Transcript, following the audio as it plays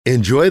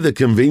Enjoy the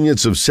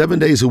convenience of 7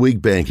 days a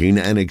week banking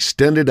and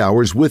extended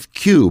hours with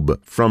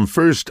Cube from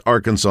First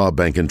Arkansas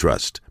Bank and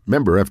Trust.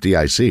 Member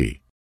FDIC.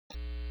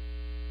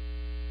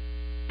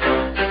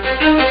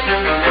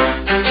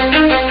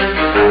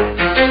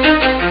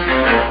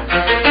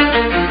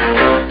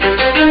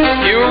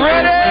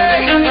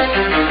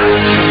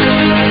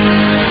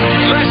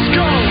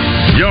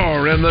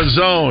 In the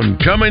Zone,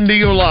 coming to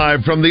you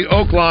live from the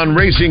Oaklawn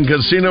Racing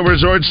Casino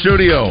Resort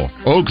Studio.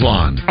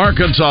 Oaklawn,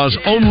 Arkansas's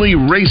only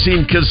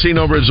racing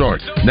casino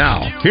resort.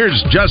 Now, here's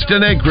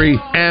Justin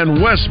Acree and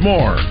Wes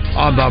Moore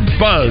on the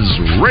Buzz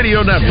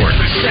Radio Network.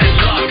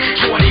 20% luck,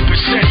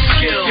 20%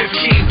 skill,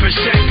 15%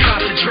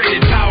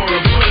 concentrated power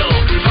of will,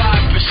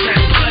 5%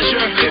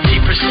 pleasure,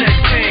 50%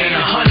 pain,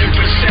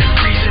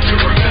 100% reason to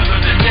remember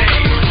the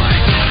name.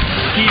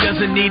 He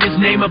doesn't need his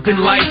name up in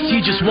lights,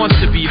 he just wants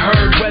to be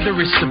heard, whether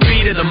it's the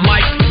beat of the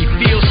mic. He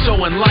feels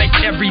so unlike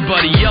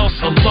everybody else,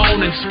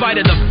 alone in spite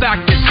of the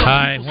fact that...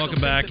 Hi, welcome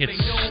back. It's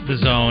The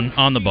Zone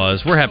on the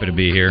Buzz. We're happy to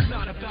be here.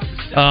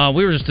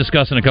 We were just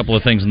discussing a couple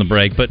of things in the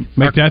break, but...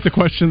 Make that the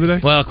question of the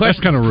day? Well, that's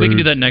kind of rude. We can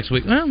do that next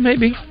week. Well,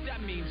 maybe.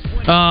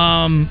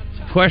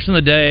 Question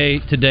of the day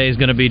today is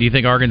going to be, do you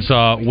think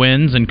Arkansas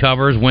wins and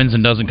covers, wins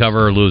and doesn't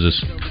cover, or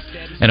loses?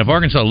 And if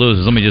Arkansas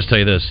loses, let me just tell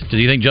you this. Do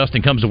you think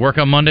Justin comes to work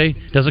on Monday?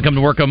 Doesn't come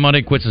to work on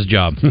Monday, quits his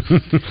job.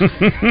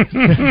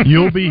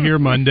 You'll be here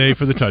Monday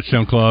for the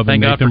Touchdown Club.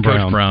 Thank and God for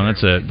Coach Brown.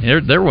 That's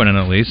it. They're winning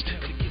at least.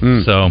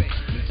 So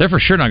they're for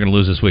sure not going to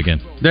lose this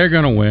weekend. They're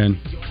going to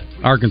win.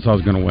 Arkansas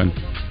is going to win.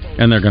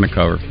 And they're going to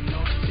cover.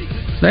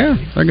 They're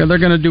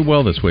going to do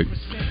well this week.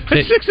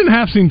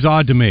 6.5 seems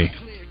odd to me.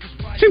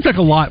 Seems like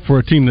a lot for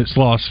a team that's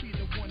lost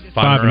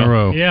five in a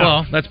row. Yeah.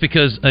 Well, that's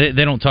because they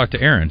don't talk to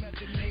Aaron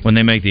when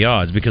they make the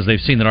odds, because they've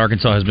seen that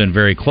Arkansas has been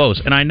very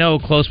close. And I know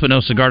close but no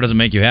cigar doesn't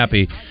make you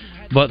happy,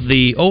 but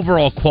the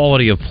overall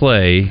quality of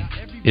play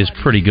is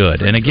pretty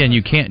good. And again,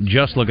 you can't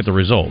just look at the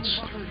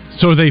results.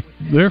 So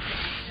they're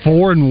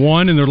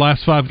 4-1 in their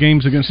last 5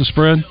 games against the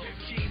spread?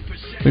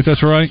 I think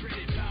that's right.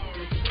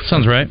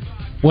 Sounds right.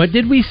 What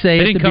did we say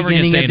at the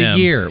beginning of the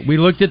year? We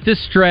looked at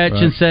this stretch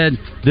and said,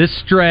 this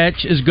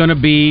stretch is going to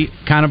be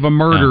kind of a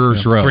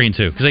murderer's row.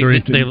 3-2.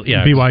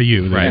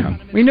 BYU. Right. Yeah.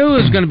 We knew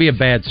it was going to be a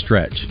bad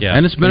stretch. Yeah.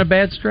 And it's been a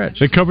bad stretch.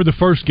 They covered the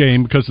first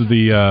game because of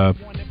the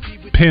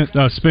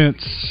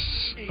Spence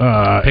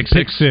pick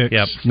six.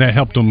 Yep. And that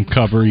helped them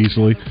cover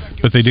easily.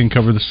 But they didn't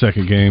cover the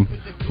second game.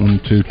 1,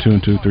 2,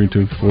 2-2,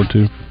 3-2,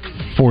 4-2,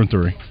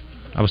 4-3.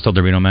 I was told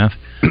there'd be no math.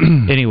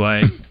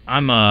 Anyway,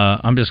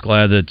 I'm just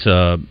glad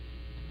that...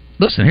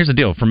 Listen, here's the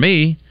deal. For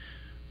me,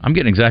 I'm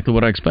getting exactly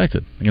what I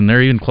expected. And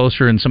they're even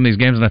closer in some of these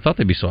games than I thought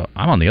they'd be. So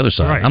I'm on the other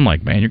side. Right. I'm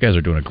like, man, you guys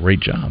are doing a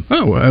great job.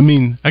 Oh, I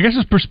mean, I guess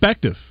it's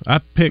perspective. I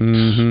picked,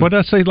 what did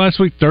I say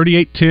last week?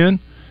 38-10.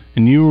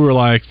 And you were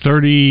like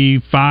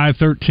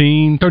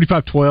 35-13,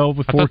 35-12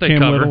 with 4 Cam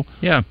Little.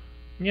 Yeah.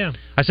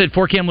 I said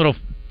 4 Cam Little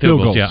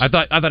field goals. Yeah, I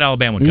thought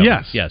Alabama would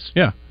cover. Yes.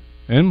 Yeah.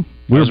 And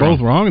we were both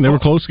wrong, and they were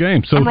close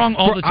games. So I'm wrong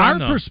all the time,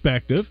 from our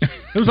perspective,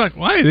 it was like,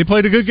 wow, they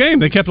played a good game.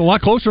 They kept it a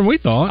lot closer than we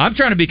thought. I'm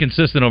trying to be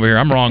consistent over here.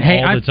 I'm wrong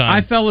all the time.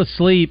 I fell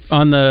asleep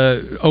on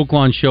the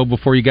Oaklawn show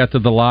before you got to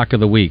the lock of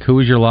the week. Who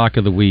was your lock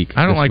of the week?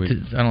 I don't like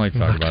to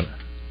talk about it.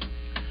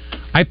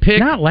 I picked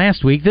not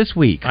last week, this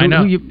week. I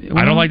know.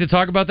 I don't like to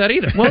talk about that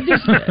either. Well,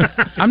 just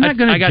I'm not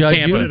going to judge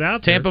Tampa. you.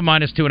 Tampa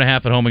minus 2.5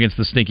 at home against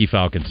the stinky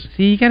Falcons.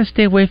 See, you got to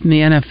stay away from the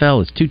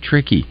NFL. It's too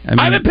tricky.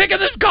 I've been picking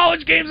the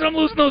college games and I'm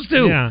losing those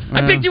too. Yeah.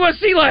 I picked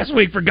USC last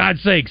week, for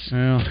God's sakes.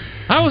 Well,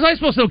 how was I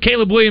supposed to know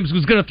Caleb Williams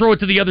was going to throw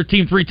it to the other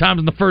team 3 times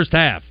in the first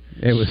half?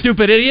 It was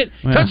stupid idiot.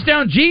 Well,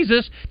 touchdown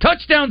Jesus,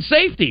 touchdown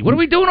safety. What are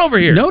we doing over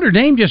here? Notre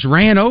Dame just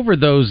ran over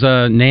those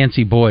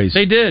Nancy boys.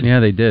 They did.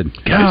 Yeah, they did.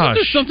 Gosh. Isn't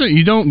there something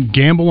you don't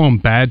gamble on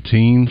bad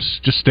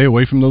teams? Just stay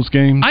away from those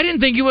games. I didn't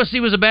think USC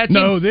was a bad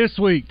team. No, this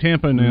week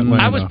Tampa and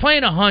Atlanta. I was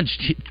playing a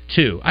hunch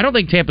too. I don't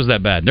think Tampa's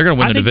that bad. They're going to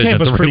win the division. I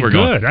think Tampa's pretty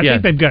good. I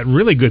think they've got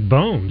really good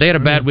bones. They had a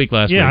bad week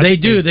last week. They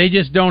do. They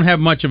just don't have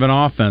much of an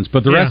offense.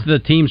 But the rest of the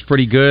team's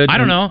pretty good. I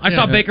don't know. I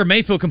saw Baker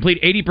Mayfield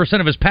complete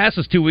 80% of his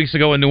passes 2 weeks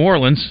ago in New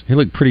Orleans. He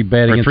looked pretty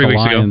bad against the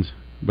Lions.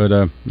 But,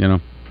 the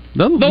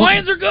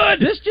Lions are good.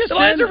 The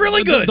Lions are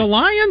really good. The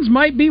Lions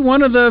might be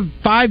one of the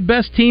 5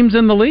 best teams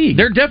in the league.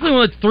 They're definitely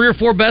one of the 3 or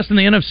 4 best in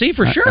the NFC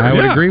for sure. I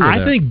would agree with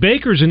that. I think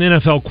Baker's an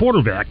NFL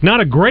quarterback.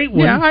 Not a great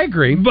one. Yeah, I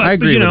agree. But, I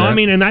agree with that.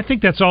 and I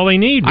think that's all they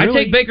need, really. I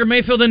take Baker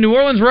Mayfield in New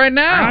Orleans right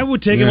now. I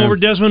would take him over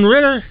Desmond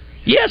Ritter.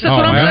 Yes, that's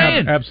what I'm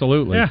saying.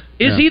 Absolutely. Yeah.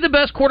 Is he the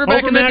best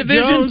quarterback in that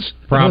division? Jones?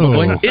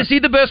 Probably. Is he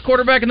the best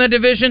quarterback in that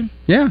division?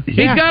 Yeah.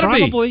 He's got to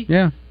be.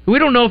 Yeah. We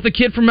don't know if the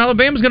kid from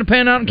Alabama is going to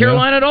pan out in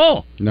Carolina at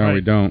all. No,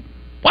 we don't.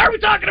 Why are we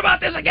talking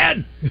about this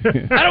again?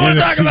 I don't want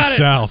to talk about it.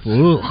 South.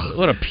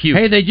 What a puke.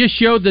 Hey, they just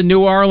showed the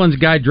New Orleans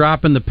guy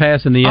dropping the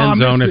pass in the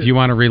end zone if you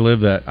want to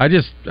relive that. Why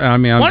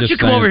don't you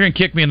come over here and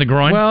kick me in the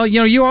groin? Well,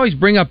 you always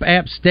bring up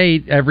App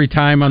State every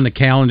time on the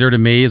calendar to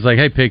me. It's like,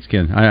 hey,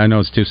 Pigskin. I know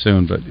it's too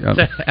soon, but...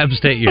 App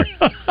State year.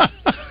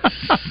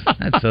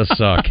 That does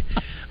suck.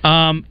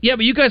 Yeah,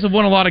 but you guys have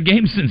won a lot of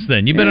games since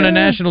then. You've been in a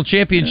national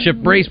championship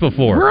race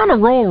before. We're on a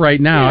roll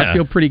right now. I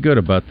feel pretty good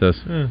about this.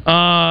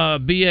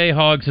 B.A.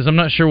 Hogg says, I'm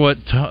not sure what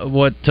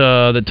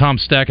that Tom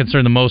Stack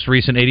concerned the most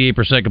recent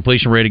 88%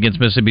 completion rate against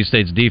Mississippi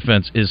State's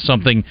defense is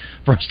something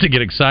for us to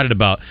get excited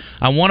about.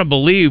 I want to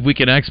believe we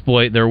can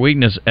exploit their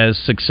weakness as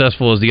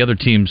successful as the other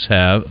teams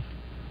have.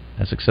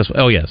 As successful?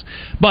 Oh, yes.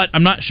 But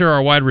I'm not sure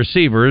our wide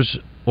receivers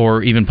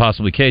or even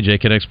possibly KJ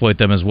can exploit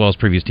them as well as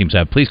previous teams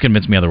have. Please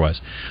convince me otherwise.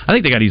 I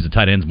think they got to use the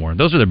tight ends more.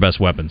 Those are their best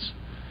weapons.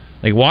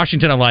 Like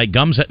Washington, I like.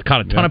 Gums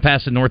caught a ton of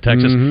passes in North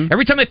Texas. Mm-hmm.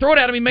 Every time they throw it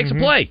at him, he makes a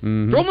play.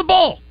 Mm-hmm. Throw him the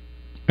ball.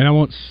 And I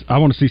want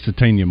to see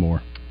Satania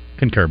more.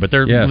 Concur, but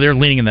they're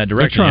leaning in that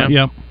direction. They're trying,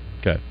 yeah.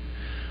 Okay.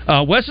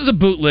 Wes is a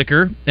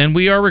bootlicker, and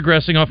we are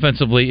regressing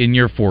offensively in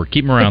year 4.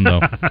 Keep him around, though.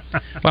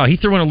 Wow, he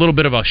threw in a little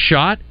bit of a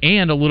shot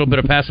and a little bit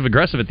of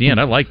passive-aggressive at the end.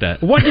 I like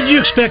that. What did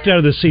you expect out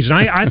of this season?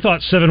 I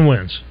thought 7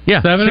 wins.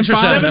 Yeah, 7 and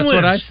 5. That's wins.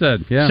 what I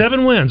said. Yeah.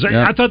 7 wins.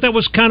 Yeah. I thought that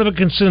was kind of a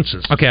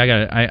consensus. Okay, I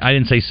got it. I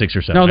didn't say 6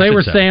 or 7. No, they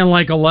were saying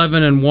like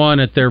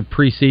 11-1 at their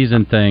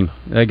preseason thing.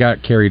 They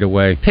got carried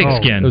away.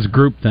 Pigskin. It was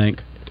groupthink.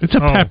 It's a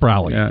pep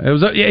rally. Yeah, it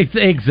was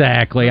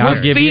exactly.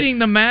 We're feeding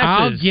the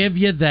masses. I'll give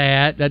you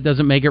that. That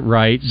doesn't make it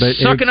right, but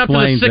sucking up to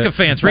the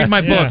sycophants. Read my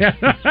book.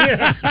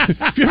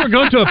 If you ever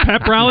go to a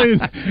pep rally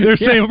and they're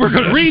saying we're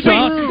going to read,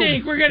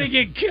 we're going to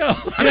get killed.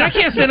 I mean, I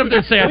can't stand up there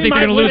and say I think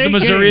they're going to lose to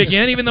Missouri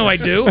again, even though I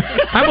do.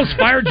 I almost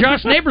fired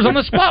Josh Neighbors on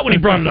the spot when he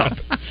brought it up.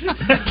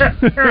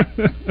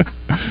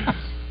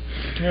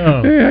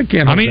 I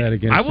can't.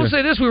 I will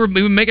say this: we've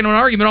been making an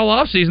argument all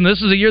offseason.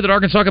 This is a year that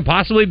Arkansas could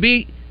possibly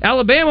beat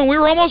Alabama, and we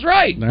were almost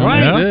right. No,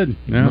 right? We did.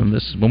 Yeah.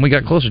 When we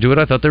got closer to it,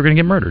 I thought they were going to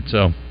get murdered.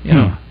 So,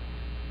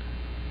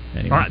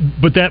 Anyway.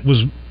 But that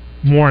was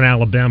more on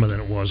Alabama than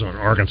it was on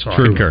Arkansas.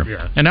 True.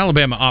 Yeah. And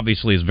Alabama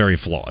obviously is very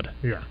flawed.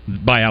 Yeah.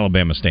 By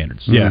Alabama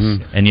standards. Yes.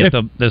 Mm-hmm. And yet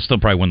they'll still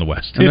probably win the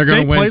West. And they're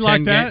going to win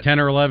like 10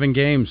 or 11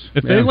 games.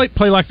 If they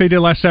play like they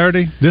did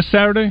this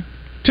Saturday,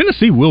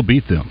 Tennessee will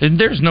beat them. And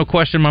there's no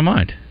question in my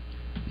mind.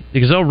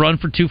 Because they'll run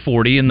for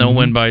 240 and they'll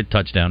win by a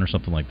touchdown or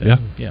something like that.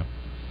 Yeah.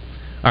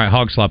 All right,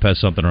 Hogslop has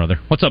something or other.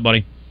 What's up,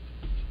 buddy?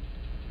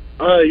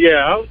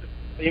 I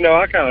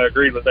kind of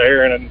agreed with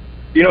Aaron. And,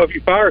 if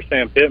you fire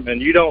Sam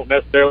Pittman, you don't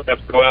necessarily have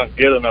to go out and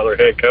get another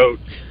head coach.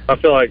 I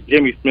feel like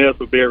Jimmy Smith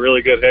would be a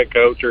really good head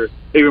coach, or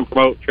even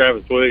promote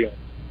Travis Williams.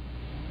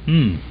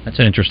 That's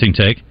an interesting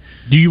take.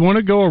 Do you want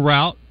to go a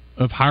route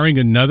of hiring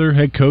another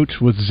head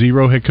coach with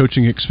zero head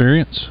coaching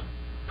experience?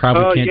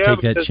 Probably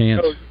can't take that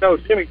chance.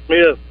 Jimmy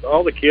Smith,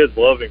 all the kids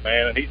love him,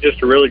 man, and he's just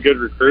a really good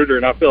recruiter,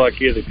 and I feel like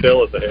he'd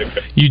excel as a head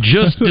coach. You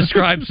just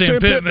described Sam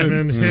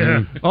Pittman.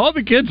 Yeah. All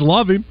the kids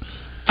love him.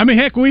 I mean,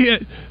 heck, we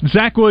had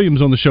Zach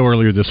Williams on the show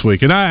earlier this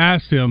week, and I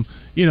asked him,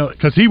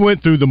 because he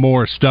went through the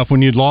Morris stuff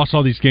when you'd lost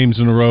all these games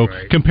in a row,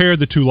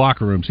 compared the 2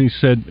 locker rooms. He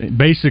said,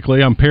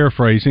 basically, I'm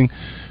paraphrasing,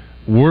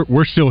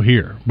 we're still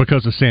here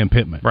because of Sam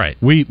Pittman. Right.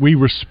 We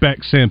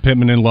respect Sam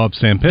Pittman and love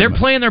Sam Pittman. They're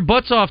playing their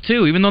butts off,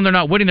 too. Even though they're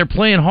not winning, they're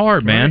playing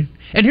hard, man. Right.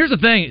 And here's the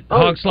thing,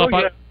 Hogslop.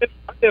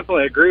 I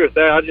definitely agree with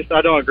that.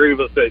 I don't agree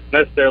with it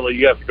necessarily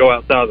you have to go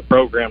outside the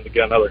program to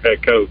get another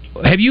head coach.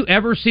 Have you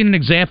ever seen an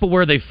example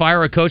where they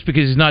fire a coach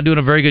because he's not doing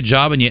a very good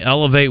job and you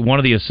elevate one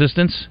of the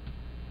assistants?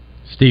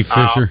 Steve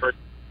Fisher.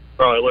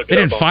 They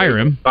didn't fire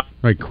him.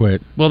 Right,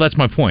 quit. Well, that's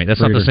my point.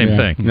 That's not the same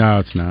thing. No,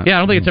 it's not. Yeah, I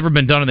don't think it's ever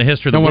been done in the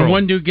history of the world. When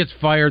one dude gets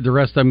fired, the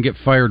rest of them get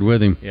fired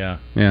with him. Yeah.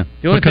 The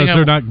only because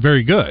they're not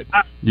very good.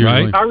 I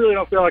really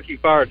don't feel like you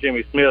fired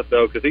Jimmy Smith,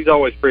 though, because he's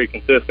always pretty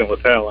consistent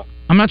with talent.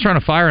 I'm not trying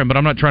to fire him, but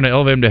I'm not trying to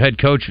elevate him to head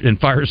coach and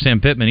fire Sam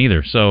Pittman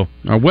either. So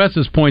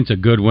Wes's point's a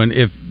good one.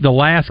 If the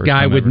last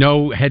guy with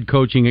no head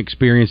coaching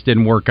experience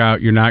didn't work out,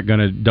 you're not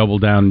going to double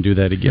down and do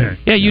that again.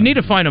 Yeah, you need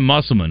to find a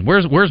Musselman.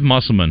 Where's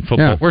Musselman football?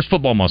 Yeah. Where's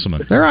football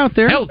Musselman? They're out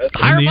there. Hell,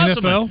 hire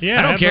Musselman. Yeah,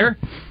 I don't care.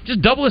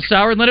 Just double his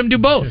salary and let him do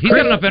both. He's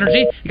got enough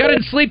energy. You got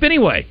to sleep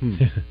anyway.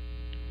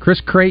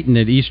 Chris Creighton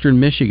at Eastern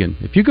Michigan.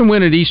 If you can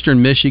win at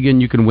Eastern Michigan,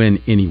 you can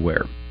win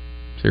anywhere.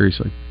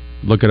 Seriously.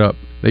 Look it up.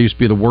 They used to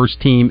be the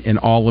worst team in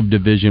all of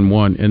Division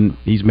I, and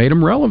he's made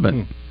them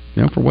relevant.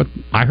 For what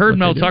I heard,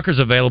 Mel Tucker's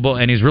available,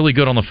 and he's really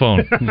good on the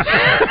phone.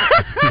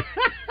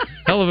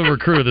 Hell of a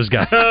recruiter, this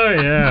guy. Oh,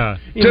 yeah.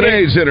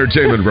 Today's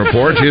Entertainment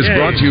Report is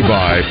brought to you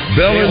by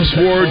Bell &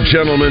 Sword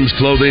Gentlemen's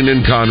Clothing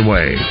in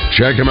Conway.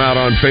 Check them out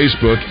on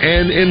Facebook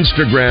and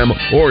Instagram,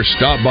 or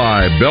stop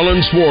by Bell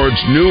 &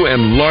 Sword's new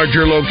and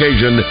larger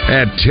location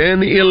at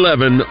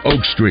 1011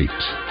 Oak Street.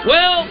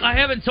 Well, I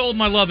haven't told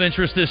my love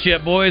interest this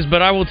yet, boys,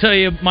 but I will tell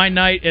you my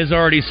night is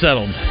already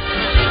settled.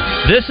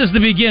 This is the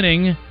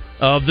beginning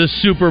of the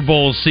Super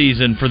Bowl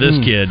season for this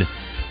kid,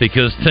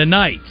 because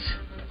tonight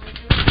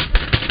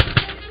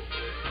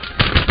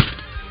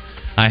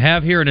I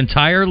have here an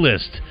entire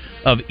list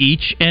of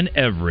each and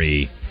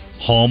every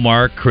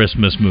Hallmark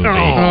Christmas movie.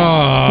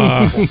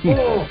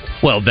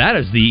 Well, that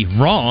is the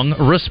wrong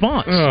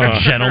response,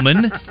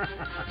 gentlemen.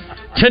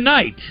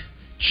 Tonight,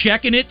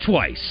 checking it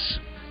twice.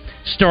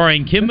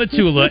 starring Kim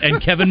Matula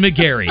and Kevin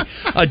McGarry.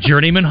 A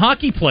journeyman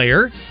hockey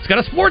player. It's got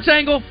a sports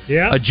angle.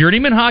 Yeah. A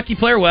journeyman hockey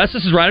player. Wes,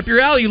 this is right up your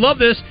alley. You love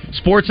this.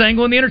 Sports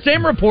angle in the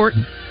Entertainment Report.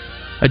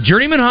 A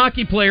journeyman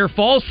hockey player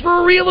falls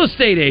for a real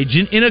estate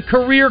agent in a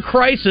career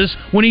crisis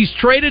when he's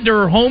traded to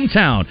her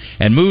hometown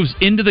and moves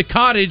into the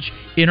cottage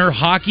in her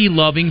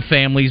hockey-loving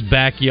family's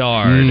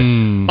backyard.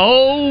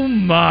 Oh,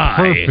 my.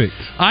 Perfect.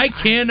 I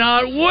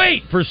cannot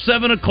wait for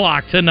 7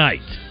 o'clock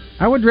tonight.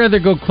 I would rather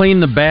go clean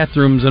the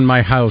bathrooms in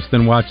my house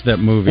than watch that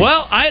movie.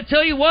 Well, I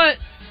tell you what,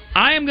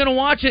 I am going to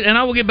watch it, and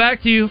I will get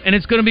back to you, and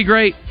it's going to be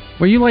great.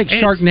 Well, you like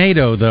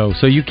Sharknado, though,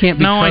 so you can't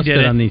be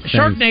trusted on these things.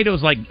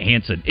 Sharknado's like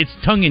Hanson. It's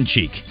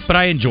tongue-in-cheek, but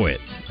I enjoy it.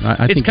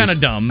 It's kind of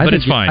dumb, but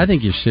it's fine. I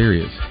think you're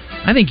serious.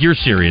 I think you're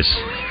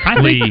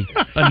seriously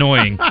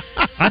annoying.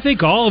 I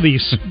think all of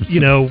these,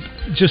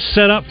 just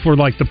set up for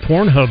like the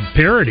Pornhub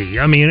parody.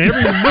 I mean,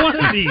 every one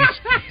of these.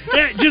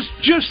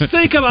 Just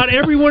think about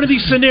every one of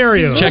these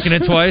scenarios. Checking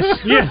it twice?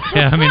 Yeah.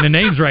 Yeah, I mean, the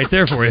name's right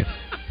there for you.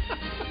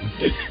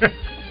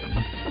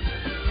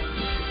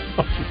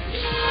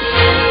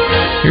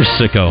 You're a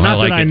sicko. Not I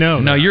like that it. I know.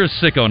 No, you're a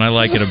sicko, and I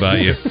like it about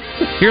you.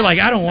 You're like,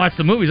 I don't watch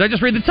the movies. I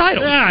just read the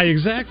titles. Yeah,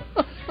 exactly.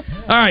 All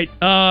right.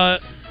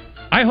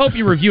 I hope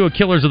your review of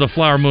Killers of the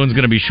Flower Moon is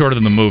going to be shorter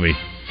than the movie.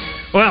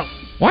 Well,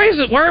 why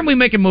aren't we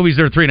making movies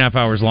that are 3.5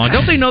 hours long?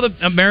 Don't they know that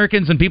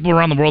Americans and people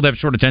around the world have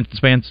short attention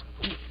spans?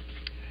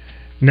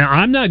 Now,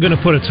 I'm not going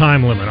to put a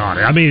time limit on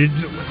it. I mean,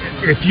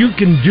 if you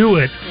can do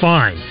it,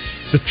 fine.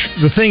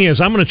 The thing is,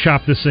 I'm going to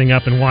chop this thing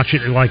up and watch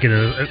it like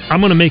I'm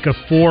going to make a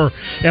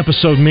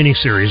 4-episode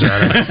miniseries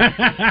out of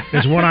it.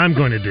 Is what I'm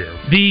going to do.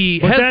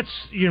 But that's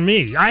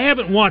me. I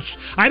haven't watched.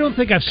 I don't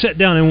think I've sat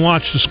down and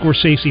watched the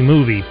Scorsese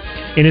movie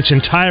in its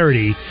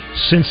entirety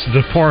since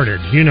The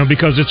Departed.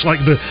 Because it's like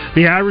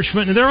the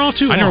Irishman, and they're all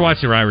too long. I never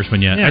watched The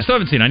Irishman yet. Yeah. I still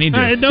haven't seen it. I need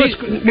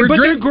to.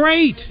 They're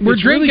great. We're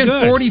drinking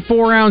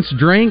 44-ounce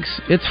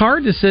drinks. It's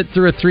hard to sit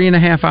through a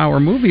 3.5-hour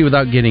movie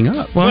without getting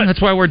up. Well,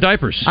 that's why I wear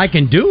diapers. I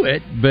can do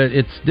it,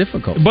 but it's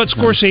difficult. But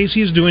Scorsese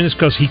is doing this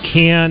because he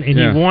can and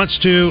he wants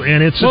to,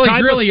 and it's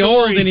he's really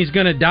old and he's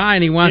going to die,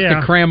 and he wants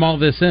to cram all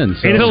this in.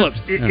 So.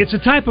 It's a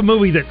type of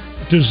movie that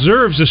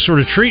deserves this sort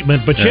of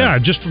treatment. But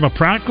just from a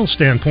practical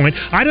standpoint,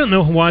 I don't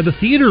know why the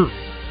theater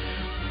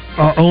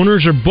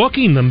owners are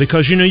booking them,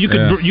 because you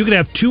could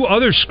have 2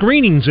 other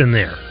screenings in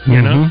there.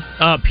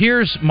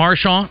 Piers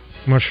Marchand.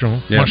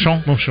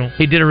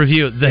 He did a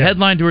review. The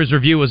headline to his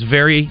review was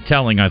very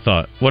telling, I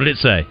thought. What did it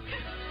say?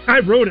 I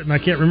wrote it and I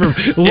can't remember.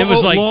 It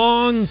was like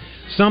long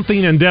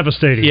something and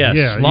devastating. Yes,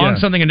 long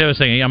something and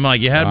devastating. I'm like,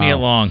 you had me at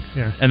long,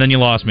 and then you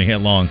lost me at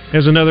long.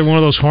 There's another one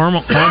of those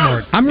Hallmark.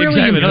 I'm really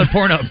another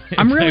porno.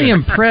 I'm really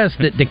impressed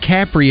that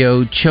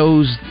DiCaprio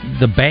chose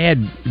the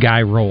bad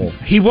guy role.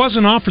 He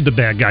wasn't offered the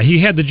bad guy.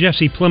 He had the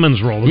Jesse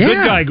Plemons role, the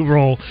good guy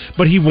role,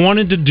 but he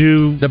wanted to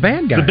do the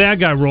bad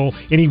guy role,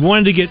 and he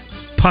wanted to get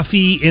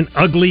puffy and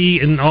ugly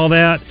and all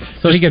that,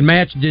 so he could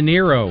match De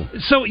Niro.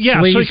 So he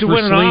could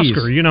win an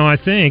Oscar. I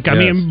think. Yes. I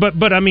mean,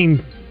 but I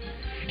mean,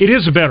 it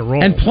is a better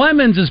role. And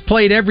Plemons has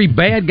played every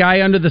bad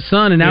guy under the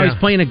sun, and now he's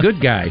playing a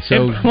good guy.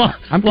 So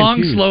I'm long,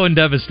 confused. slow, and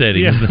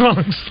devastating.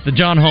 Yeah. The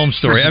John Holmes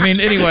story. I mean,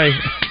 anyway.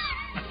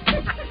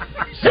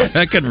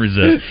 I couldn't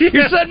resist.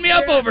 You're setting me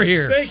up over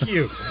here. Thank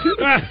you.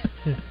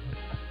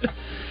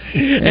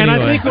 And I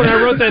think when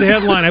I wrote that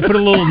headline, I put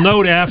a little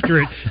note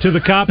after it to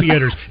the copy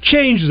editors.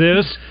 Change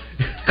this.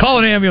 Call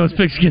an ambulance.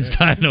 Pigskin's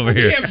dying over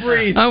here. I can't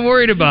breathe. I'm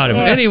worried about him.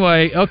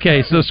 Anyway,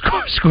 okay, so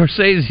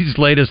Scorsese's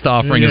latest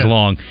offering is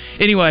long.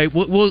 Anyway,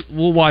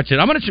 we'll watch it.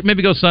 I'm going to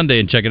maybe go Sunday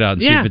and check it out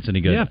and see if it's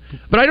any good. Yeah.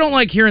 But I don't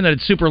like hearing that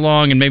it's super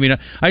long and maybe not.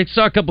 I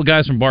saw a couple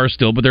guys from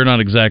Barstool, but they're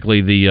not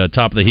exactly the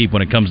top of the heap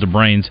when it comes to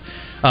brains.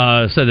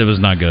 Said it was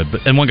not good,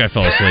 and one guy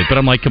fell asleep. But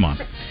I'm like, come on.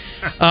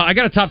 I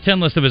got a top 10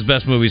 list of his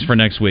best movies for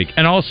next week.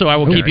 And also, I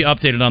will keep you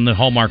updated on the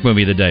Hallmark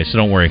movie of the day, so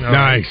don't worry.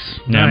 Nice.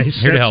 Yeah, I'm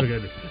here to help.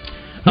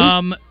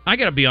 I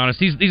got to be honest,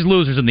 these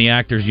losers in the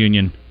Actors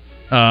Union,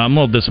 I'm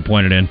a little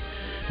disappointed in.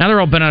 Now they're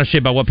all bent out of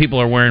shape about what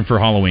people are wearing for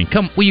Halloween.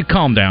 Will you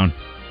calm down?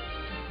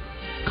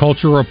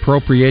 Cultural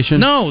appropriation?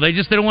 No, they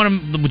don't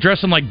want to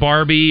dress them like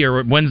Barbie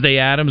or Wednesday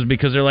Addams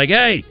because they're like,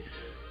 hey,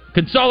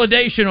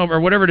 consolidation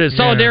or whatever it is.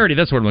 Solidarity.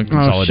 That's what I'm looking for.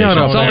 Consolidation. Shut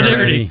up,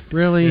 Solidarity.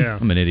 Really? Yeah.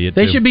 I'm an idiot.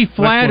 They should be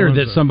flattered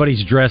that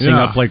somebody's dressing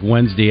up like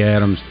Wednesday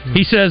Addams.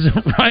 He says,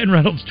 Ryan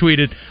Reynolds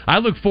tweeted, I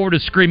look forward to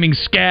screaming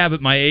scab at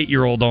my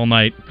 8-year-old all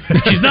night.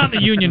 She's not in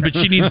the union, but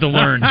she needs to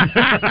learn.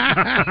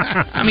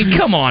 I mean,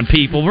 come on,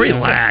 people.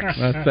 Relax.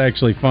 That's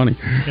actually funny.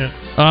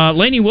 Yeah.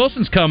 Lainey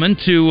Wilson's coming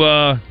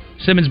to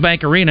Simmons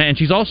Bank Arena, and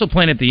she's also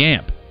playing at the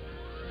Amp.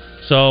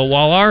 So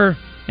while our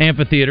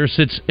amphitheater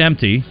sits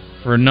empty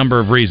for a number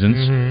of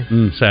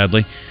reasons,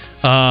 sadly,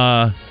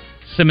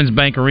 Simmons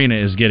Bank Arena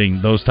is getting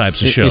those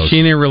types of shows. Is she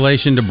in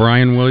relation to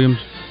Brian Williams?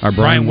 Or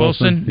Brian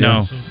Wilson?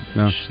 No.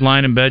 She's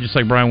lying in bed just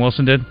like Brian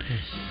Wilson did.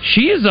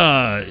 She is,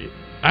 I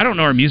don't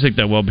know her music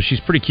that well, but she's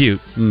pretty cute.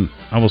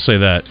 I will say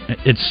that.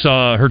 It's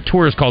her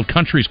tour is called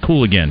Country's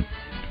Cool Again.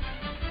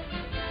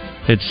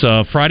 It's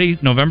Friday,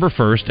 November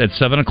 1st at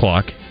 7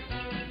 o'clock.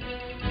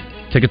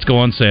 Tickets go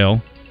on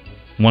sale.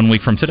 1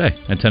 week from today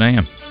at 10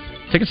 a.m.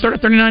 Tickets start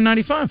at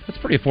 $39.95. That's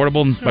pretty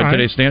affordable by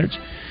today's standards.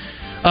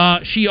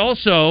 She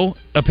also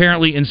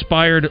apparently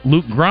inspired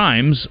Luke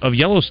Grimes of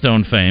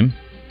Yellowstone fame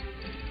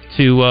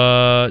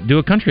to do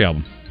a country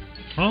album.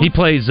 Oh. He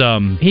plays...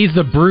 He's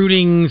the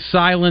brooding,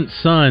 silent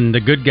son, the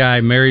good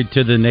guy married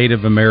to the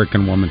Native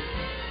American woman.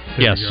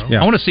 Yes.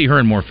 Yeah. I want to see her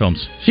in more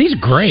films. She's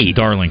great.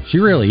 Darling. She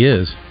really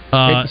is.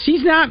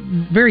 She's not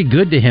very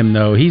good to him,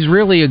 though. He's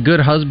really a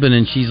good husband,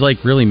 and she's,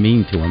 like, really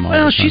mean to him all the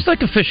time. She's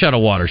like a fish out of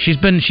water. She's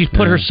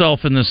put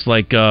herself in this,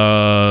 like,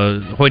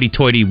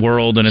 hoity-toity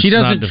world, and she it's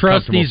doesn't not a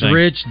trust comfortable these thing.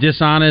 rich,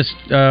 dishonest,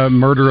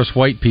 murderous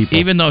white people.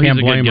 Even though he's Can't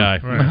a good blame guy.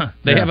 her.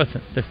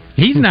 Right.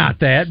 He's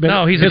not that, but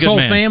no, he's a his good whole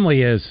man.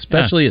 family is,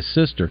 especially his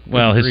sister.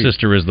 Well, his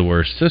sister is the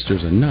worst.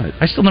 Sister's a nut.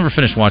 I still never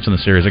finished watching the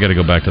series. I got to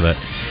go back to that.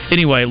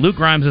 Anyway, Luke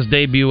Grimes'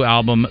 debut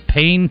album,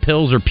 Pain,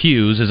 Pills, or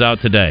Pews, is out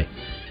today.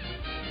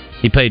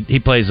 He plays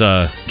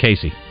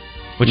Casey,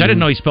 which I didn't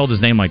know he spelled his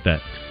name like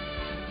that.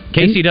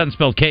 Casey doesn't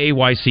spell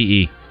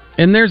Kayce.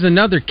 And there's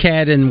another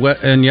cat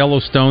in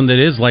Yellowstone that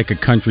is like a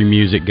country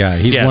music guy.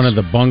 He's one of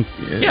the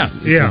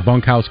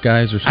bunkhouse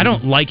guys or something. I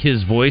don't like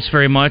his voice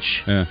very much.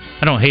 Yeah.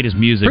 I don't hate his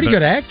music. Pretty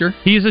good actor.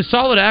 He's a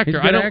solid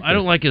actor. I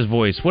don't like his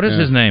voice. What is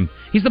his name?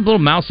 He's the little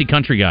mousy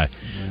country guy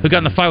who got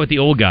in the fight with the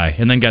old guy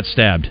and then got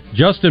stabbed.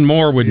 Justin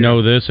Moore would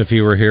know this if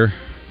he were here.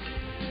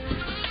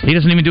 He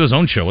doesn't even do his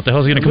own show. What the hell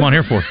is he going to come on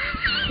here for?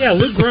 Yeah,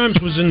 Luke Grimes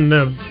was in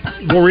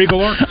War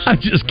Eagle Arts. I'm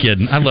just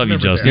kidding. I love you,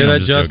 Justin. Hear I'm that,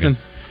 just Justin?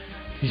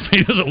 joking.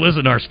 He doesn't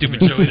listen to our stupid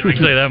show either. I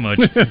can say that much.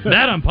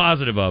 That I'm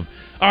positive of.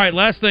 All right,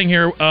 last thing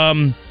here.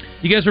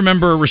 You guys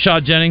remember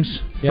Rashad Jennings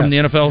from the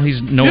NFL? He's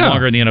no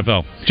longer in the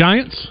NFL.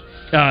 Giants?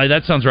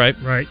 That sounds right.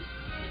 Right.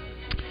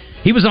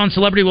 He was on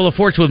Celebrity Wheel of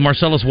Fortune with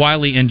Marcellus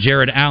Wiley and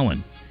Jared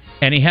Allen,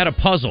 and he had a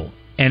puzzle,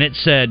 and it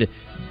said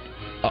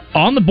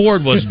on the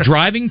board was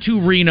driving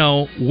to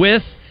Reno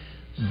with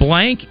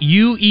blank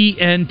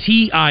UENTIN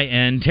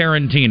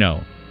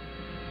Tarantino.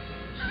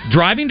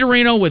 Driving to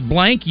Reno with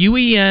blank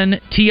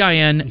UENTIN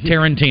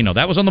Tarantino.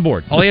 That was on the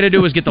board. All he had to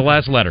do was get the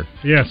last letter.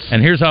 Yes.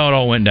 And here's how it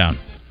all went down.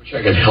 Wish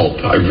I could help.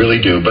 I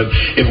really do. But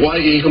if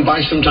you can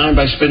buy some time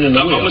by spinning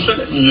the wheel. I'm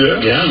spin it.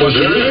 Yeah. Well,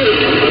 there it is.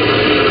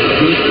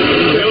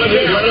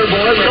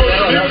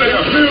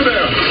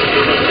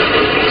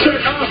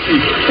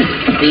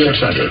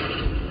 600.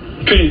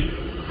 P.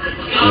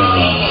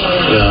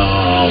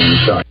 No,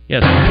 I'm sorry.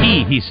 Yes,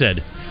 P, he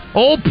said.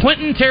 Old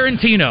Quentin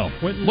Tarantino.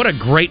 What a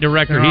great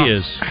director he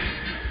is.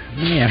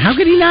 Man, how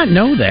could he not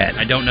know that?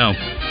 I don't know.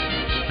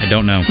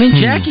 I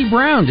mean, Jackie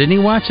Brown, didn't he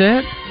watch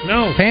that?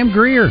 No. Pam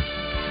Grier.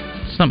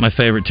 It's not my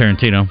favorite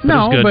Tarantino. But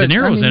No, it was good. but, De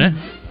Niro was in it.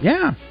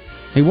 Yeah,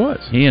 he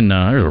was. He and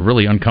there's a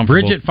really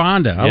uncomfortable... Bridget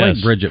Fonda. I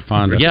like Bridget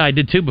Fonda. Yeah, I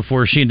did too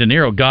before she and De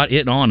Niro got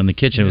it on in the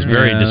kitchen. It was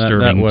very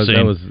disturbing.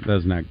 That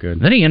was not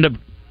good. Then he ended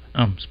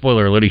up...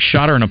 spoiler alert, he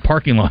shot her in a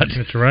parking lot.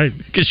 That's right.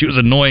 Because she was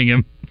annoying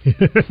him.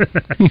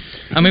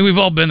 I mean, we've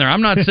all been there.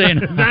 I'm not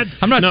saying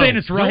saying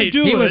it's right.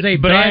 He was a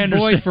bad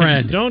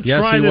boyfriend. Don't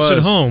try this at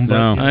home.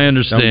 No, I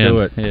understand. Don't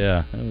do it.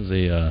 Yeah, that was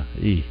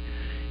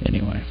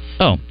anyway.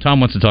 Oh, Tom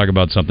wants to talk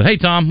about something. Hey,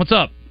 Tom, what's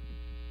up?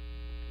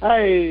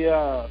 Hey,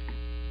 you're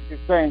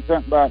saying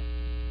something about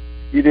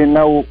you didn't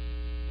know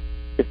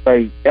if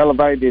they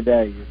elevated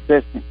a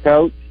assistant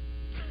coach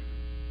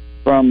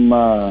from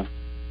a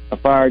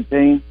fired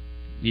team.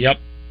 Yep.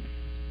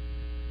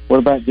 What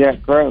about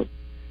Jack Crow?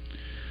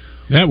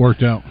 That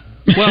worked out.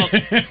 Well,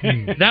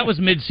 that was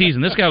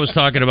mid-season. This guy was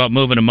talking about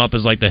moving him up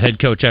as like the head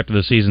coach after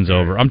the season's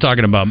over. I'm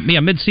talking about,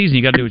 mid-season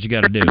you got to do what you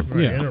got to do.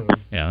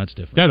 Yeah, that's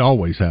different. That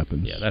always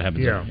happens. Yeah, that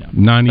happens. Yeah.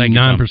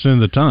 99% of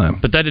the time.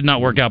 But that did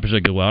not work out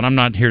particularly well. And I'm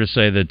not here to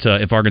say that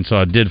if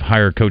Arkansas did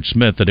hire Coach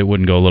Smith that it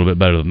wouldn't go a little bit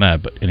better than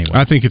that. But anyway.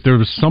 I think if there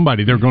was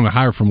somebody they're going to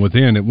hire from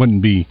within, it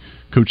wouldn't be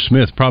Coach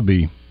Smith,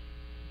 probably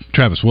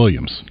Travis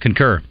Williams.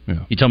 Concur.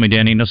 Yeah. You tell me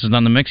Dan Enos is not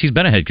in the mix? He's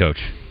been a head coach.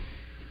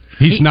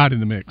 He's not in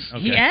the mix.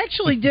 Okay. He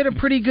actually did a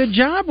pretty good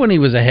job when he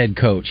was a head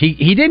coach.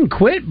 He didn't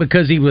quit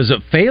because he was a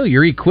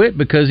failure. He quit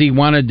because he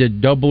wanted to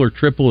double or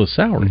triple his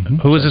salary. Mm-hmm.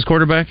 Who was his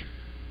quarterback?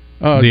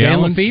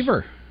 Dan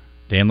Lefevre.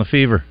 Dan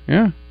Lefevre.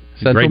 Yeah.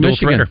 Central Great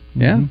Michigan. dual threader.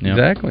 Yeah, Mm-hmm.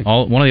 exactly.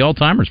 One of the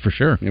all-timers for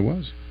sure. It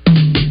was.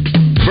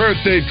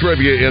 Birthday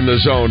Trivia in the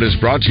Zone is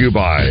brought to you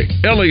by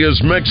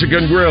Elia's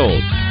Mexican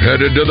Grill.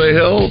 Headed to the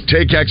hill?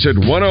 Take exit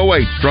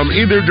 108 from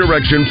either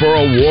direction for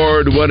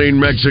award-winning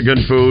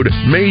Mexican food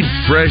made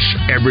fresh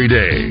every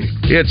day.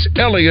 It's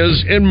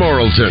Elia's in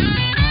Morrilton.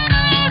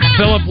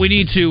 Philip, we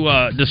need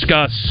to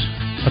discuss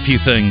a few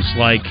things,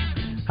 like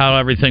how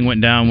everything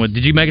went down with...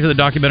 Did you make it to the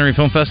Documentary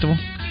Film Festival?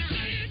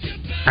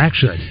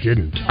 Actually, I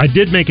didn't. I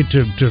did make it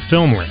to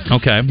Filmland.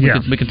 Okay,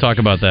 we can talk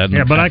about that.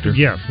 Yeah, but after.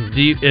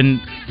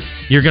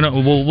 You're gonna.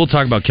 We'll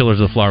talk about Killers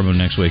of the Flower Moon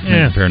next week.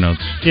 Yeah. Compare notes.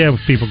 Yeah,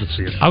 people can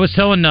see it. I was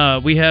telling.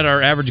 We had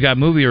our Average Guy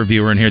movie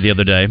reviewer in here the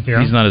other day. Yeah.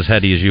 He's not as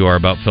heady as you are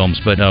about films,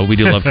 but we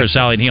do love Chris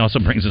Alley, and he also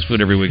brings us food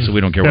every week, so we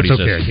don't care what he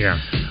says.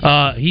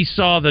 Yeah. He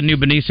saw the new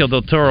Benicio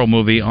del Toro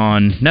movie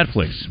on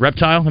Netflix.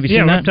 Reptile. Have you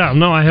seen that? Reptile.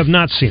 No, I have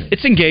not seen it.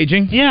 It's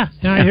engaging. Yeah,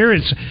 I hear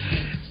it's.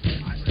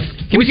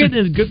 We're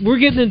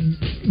getting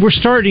we're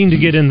starting to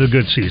get into the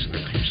good season.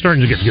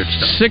 Starting to get good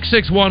stuff.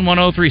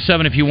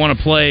 661-1037 if you want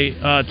to play.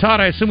 Todd,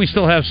 I assume we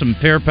still have some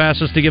fair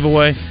passes to give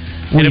away.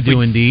 We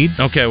do indeed.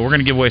 Okay, we're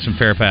going to give away some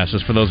fair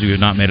passes for those of you who have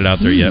not made it out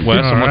there yet. Wes,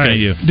 I'm looking at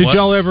you. Did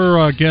y'all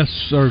ever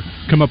guess or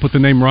come up with the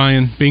name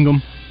Ryan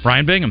Bingham?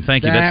 Ryan Bingham,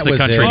 thank you. That's the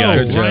country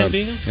guy. Ryan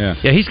Bingham?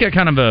 Yeah, he's got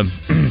kind of a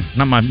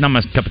not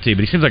my cup of tea,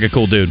 but he seems like a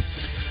cool dude.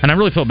 And I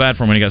really felt bad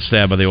for him when he got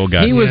stabbed by the old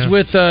guy. He was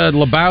with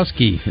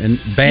Lebowski in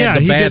the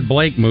Bad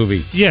Blake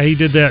movie. Yeah, he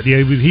did that.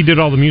 Yeah, he did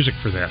all the music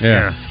for that.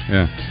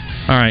 Yeah.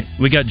 All right,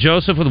 we got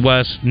Joseph with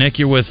Wes. Nick,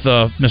 you're with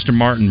Mr.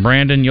 Martin.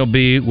 Brandon, you'll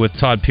be with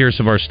Todd Pierce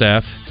of our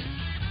staff.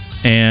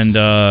 And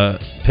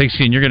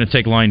Pigskin, you're going to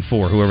take line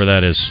 4, whoever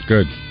that is.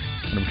 Good.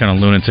 What kind of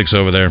lunatics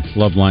over there?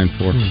 Love line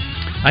 4.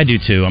 I do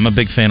too. I'm a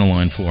big fan of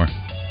line 4.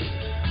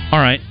 All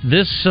right,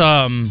 this...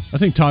 I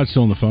think Todd's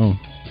still on the phone.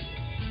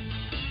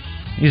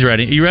 He's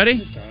ready. Are you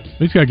ready?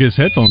 He's got to get his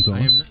headphones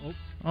on.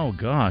 Oh,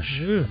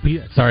 gosh.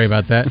 Sorry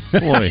about that.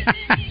 Boy.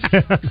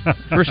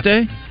 First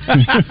day?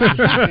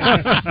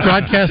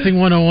 Broadcasting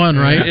 101,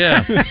 right?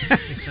 Yeah.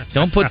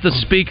 Don't put the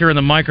speaker and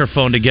the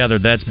microphone together.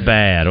 That's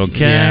bad, okay?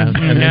 Yeah, and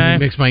okay? then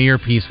mix my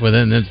earpiece with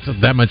it, and it's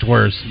that much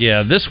worse.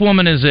 Yeah, this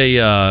woman is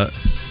a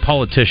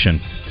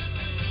politician.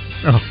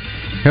 Oh,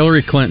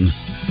 Hillary Clinton.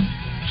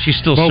 She's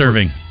still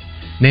serving.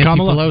 Nancy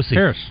Kamala Pelosi.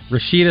 Harris.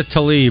 Rashida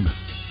Tlaib.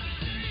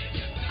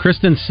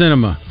 Kristen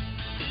Sinema.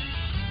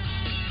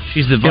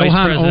 She's the Vice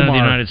Ilhan President of the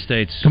Omar. United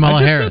States.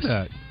 Kamala I Harris.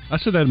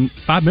 said that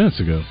 5 minutes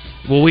ago.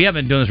 Well, we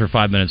haven't been doing this for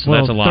 5 minutes, so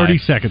that's a lie. 30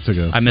 seconds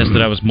ago. I missed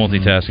it. I was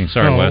multitasking.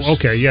 Sorry, Wes.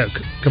 Okay, yeah.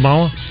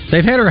 Kamala?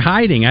 They've had her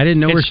hiding. I didn't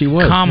know where she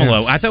was.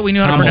 Kamala. I thought we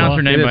knew how to Kamala. pronounce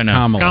her name It is by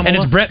now. Kamala. And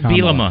it's Brett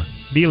Kamala.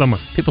 Bielema.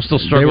 People still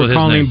They struggle were with his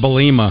calling name. him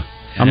Belima.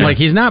 I'm like,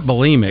 he's not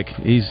bulimic.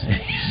 He's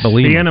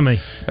bulimic. The enemy.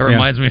 That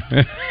reminds me.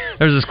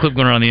 There was this clip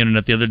going around the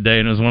internet the other day,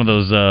 and it was one of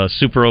those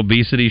super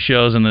obesity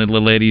shows, and the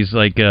little lady's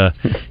like,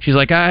 she's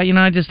like, I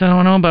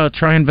don't know about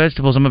trying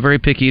vegetables. I'm a very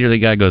picky eater. The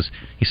guy goes,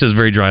 he says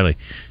very dryly,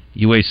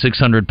 you weigh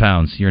 600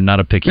 pounds. You're not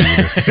a picky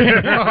eater.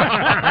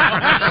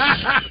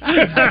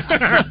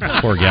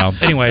 Poor gal.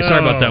 Anyway,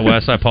 sorry about that,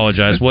 Wes. I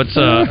apologize.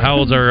 How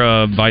old's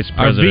our vice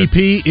Our president?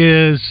 VP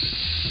is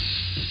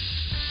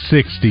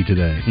 60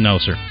 today. No,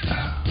 sir.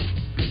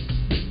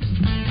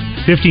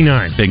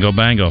 59. Bingo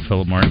bango,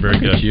 Philip Martin. Very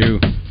good. You.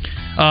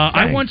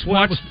 I once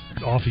watched...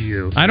 Off of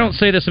you. I don't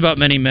say this about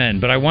many men,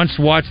 but I once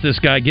watched this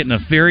guy get in a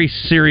very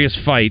serious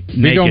fight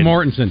Viggo naked.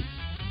 Mortensen.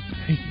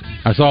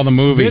 I saw the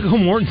movie. Viggo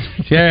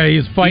Mortensen. Yeah,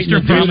 he's fighting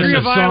Eastern the dude in Province the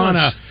of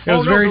sauna. It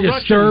was no, very the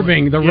Russian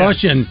disturbing. one. The Yeah.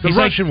 Russian. The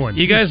Russian one.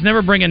 You guys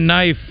never bring a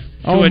knife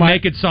to a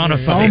naked sauna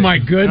fight. Oh, my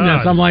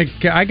goodness. God. I'm like,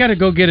 I got to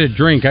go get a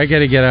drink. I got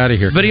to get out of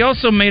here. But he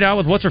also made out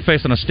with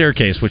what's-her-face on a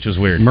staircase, which was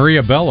weird.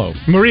 Maria Bello.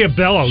 Maria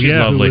Bello, She's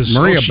yeah. lovely.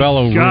 Maria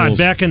Bello God, rules.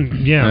 back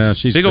in, Yeah,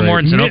 she's Viggo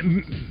great.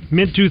 Mortensen.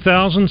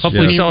 Mid-2000s.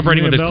 Hopefully Yeah.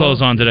 celebrating with his Maria clothes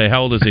Bello. on today.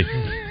 How old is he?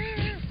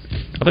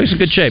 I think he's in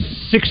good shape.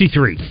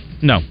 63.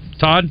 No.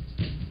 Todd?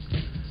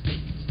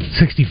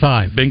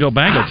 65. Bingo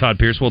bango, Todd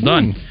Pierce. Well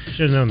done.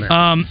 Should have known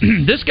that.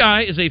 This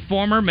guy is a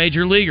former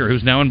major leaguer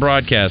who's now in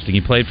broadcasting.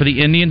 He played for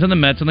the Indians and the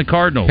Mets and the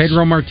Cardinals.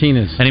 Pedro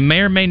Martinez. And he may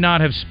or may not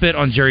have spit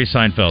on Jerry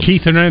Seinfeld.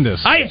 Keith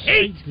Hernandez. I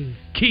hate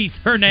Keith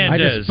Hernandez.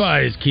 I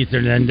despise Keith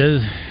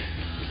Hernandez.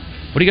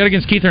 What do you got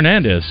against Keith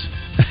Hernandez?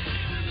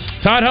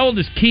 Todd, how old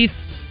is Keith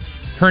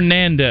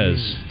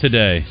Hernandez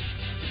today?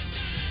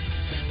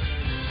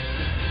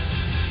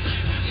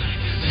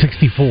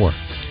 64.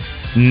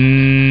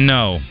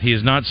 No, he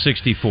is not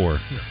 64.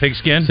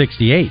 Pigskin?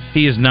 68.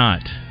 He is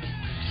not.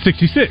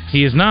 66.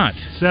 He is not.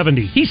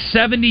 70. He's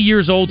 70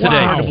 years old today.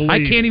 Wow. I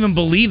can't even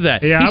believe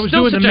that. Yeah, He's I was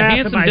still doing such the a math in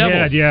handsome my devil.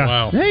 head, yeah.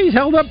 Wow. Hey, he's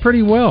held up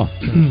pretty well.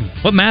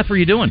 What math were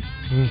you doing?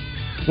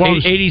 Well,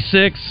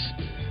 86?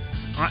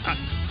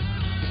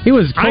 He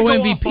was I go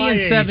off co-MVP my in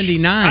age.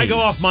 79. I go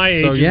off my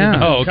age. So, yeah.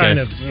 and Oh, okay. Kind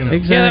of,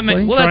 Exactly. Yeah,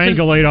 that well,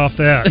 triangulate off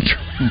that.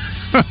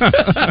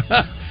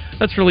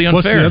 That's really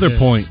unfair. What's the other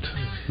point?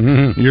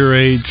 Mm-hmm. Your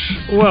age.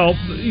 Well,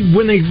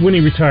 when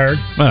he retired,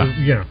 Wow.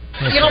 yeah.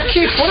 You know,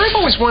 Keith, what I've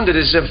always wondered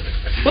is if,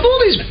 with all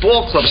these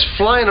ball clubs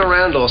flying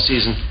around all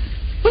season,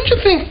 wouldn't you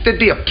think there'd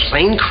be a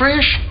plane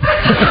crash?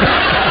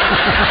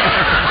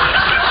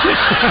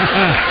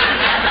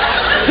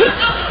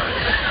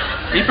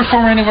 Are you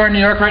performing anywhere in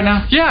New York right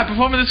now? Yeah, I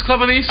perform at this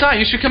club on the East Side.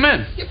 You should come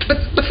in. Yeah,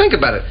 but think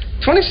about it.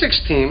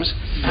 26 teams,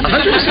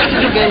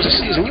 162 games a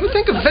season. You would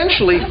think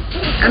eventually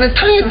an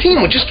entire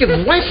team would just get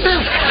wiped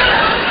out.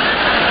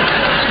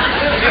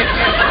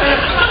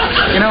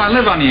 You know, I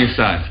live on the East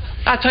Side.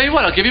 I'll tell you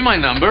what, I'll give you my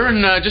number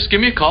and just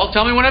give me a call.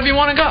 Tell me whenever you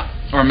want to go.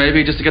 Or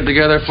maybe just to get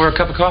together for a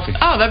cup of coffee.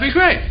 Oh, that'd be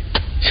great.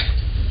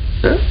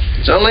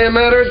 It's only a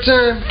matter of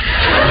time.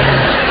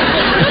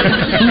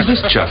 Who's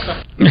this Chuck?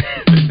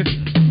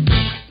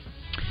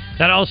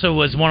 That also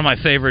was one of my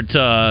favorite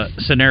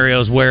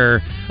scenarios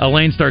where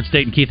Elaine starts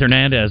dating Keith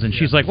Hernandez, and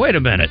she's like, wait a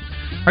minute.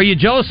 Are you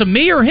jealous of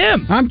me or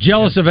him? I'm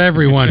jealous of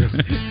everyone.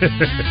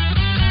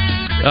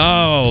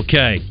 Oh,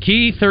 okay.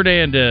 Keith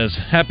Hernandez,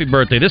 happy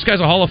birthday. This guy's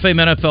a Hall of Fame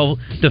NFL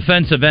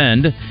defensive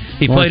end.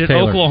 He played at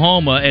Taylor.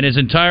 Oklahoma and his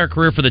entire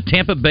career for the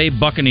Tampa Bay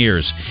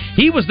Buccaneers.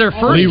 He was their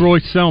first... Leroy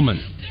Selman.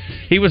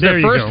 He was There their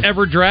you first go.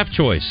 ever draft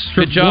choice.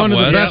 Good job, One of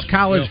the Wes. best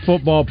college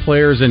football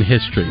players in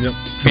history.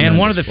 And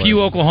one of the few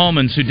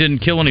Oklahomans who didn't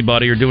kill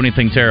anybody or do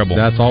anything terrible.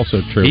 That's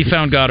also true. He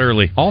found God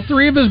early. All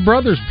three of his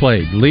brothers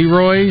played.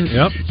 Leroy,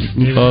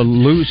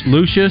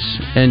 Lucius,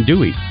 and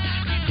Dewey.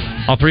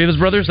 All three of his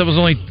brothers? That was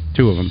only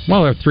two of them.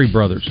 Well, there are three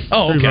brothers.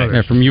 Oh, okay.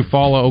 Yeah, from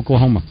Eufaula,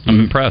 Oklahoma. I'm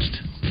impressed.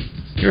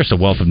 You're just a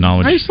wealth of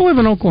knowledge. I used to live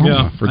in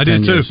Oklahoma for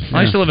 10 years.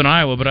 I used to live in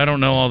Iowa, but I don't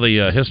know all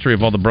the history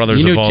of all the brothers.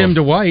 You knew involved. Tim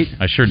DeWhite.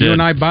 I sure did. You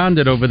and I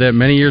bonded over that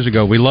many years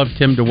ago. We loved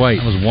Tim DeWhite.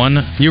 That was one.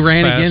 You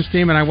ran fast. against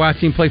him, and I watched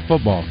him play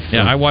football.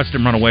 Yeah, I watched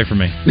him run away from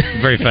me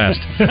very fast.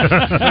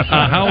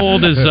 How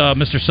old is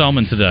Mr.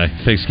 Selman today,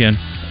 Pigskin?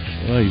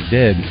 Well, he's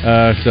dead,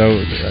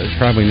 so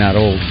probably not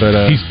old.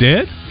 But he's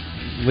dead?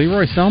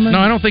 Leroy Selman? No,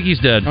 I don't think he's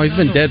dead. Oh, he's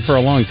been dead for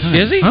a long time.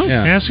 Is he? Huh?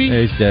 Yeah. Has he?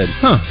 Yeah, he's dead.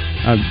 Huh.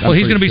 Well,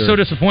 he's going to be so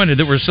disappointed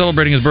that we're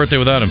celebrating his birthday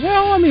without him.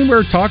 Well, I mean,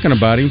 we're talking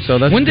about him, so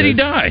that's When did he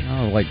good. die?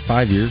 Oh, like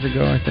 5 years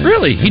ago, I think.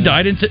 Really? Yeah. He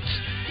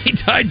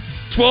died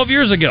 12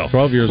 years ago.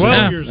 12 years 12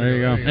 ago. years There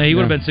you go. Yeah, he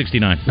would have been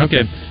 69.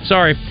 Okay.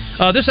 Sorry.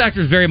 This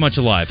actor's very much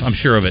alive. I'm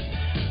sure of it.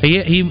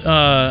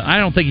 I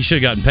don't think he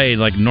should have gotten paid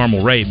like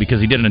normal rate because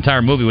he did an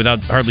entire movie without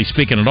hardly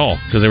speaking at all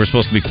because they were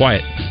supposed to be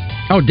quiet.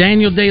 Oh,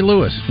 Daniel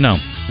Day-Lewis. No.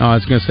 Oh, I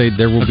was going to say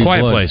There Will A Be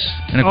Quiet Blood. Place.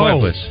 In a Quiet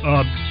Place.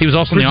 He was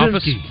also in The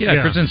Office. Krasinski. Yeah,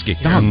 Yeah. Krasinski.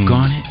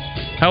 Doggone it.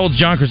 How old's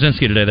John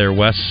Krasinski today there,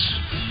 Wes?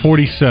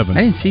 47.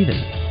 I didn't see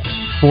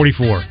that.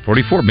 44.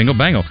 44. Bingo,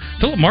 bango.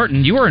 Philip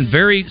Martin, you are in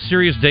very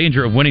serious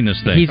danger of winning this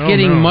thing. He's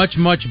getting much,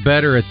 much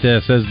better at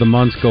this as the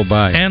months go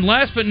by. And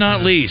last but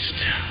not least,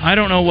 I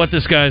don't know what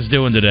this guy's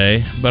doing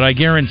today, but I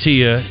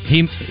guarantee you,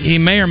 he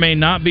may or may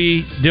not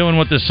be doing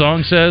what this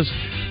song says,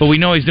 but we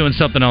know he's doing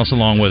something else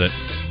along with it.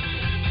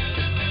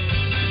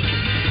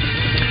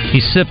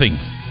 He's sipping.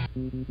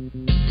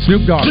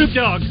 Snoop Dogg. Snoop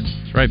Dogg.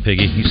 That's right,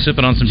 Piggy. He's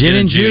sipping on some Gin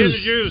and juice.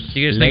 juice.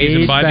 You guys think he's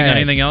Laid imbibing back.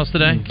 anything else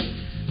today?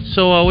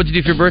 So, what'd you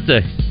do for your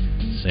birthday?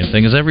 Same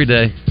thing as every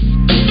day.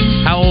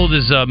 How old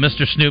is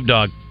Mr. Snoop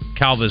Dogg?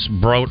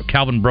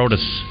 Calvin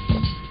Brodus.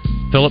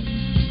 Philip?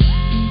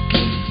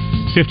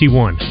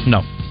 51.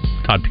 No.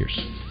 Todd Pierce.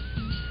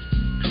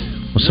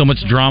 With so much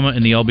drama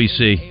in the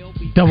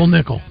LBC. Double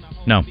nickel.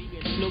 No.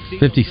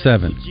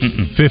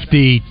 57.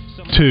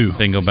 52.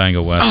 Bingo,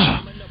 bango, Wes.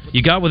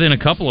 You got within a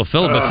couple of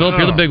Philip, but Philip,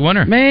 you're the big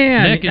winner.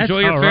 Man, Nick, enjoy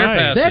your all fair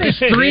right. passes. That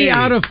is 3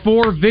 out of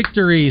 4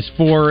 victories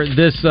for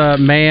this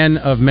man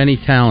of many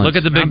talents. Look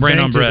at the big brain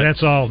on Brett.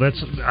 That's all.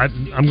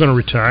 I'm going to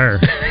retire.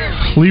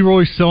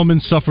 Leroy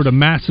Selman suffered a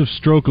massive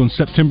stroke on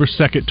September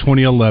 2nd,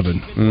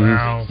 2011.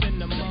 Wow.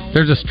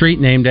 There's a street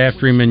named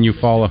after him in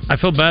Eufaula. I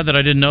feel bad that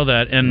I didn't know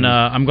that, and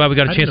I'm glad we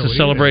got a I chance didn't to know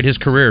celebrate his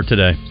career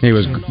today. He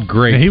was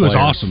great. And he was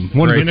player. awesome.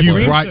 One of Great the few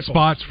player. bright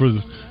spots for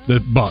the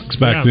Bucks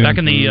back then. Back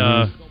in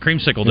the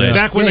creamsicle days.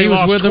 Back when Yeah, they he was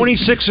lost with them.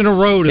 26 in a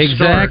row to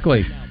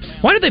Exactly.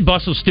 Why did they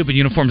bust those stupid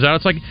uniforms out?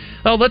 It's like,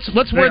 oh, let's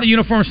wear the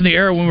uniforms from the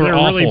era when we were They're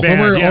awful. really bad. When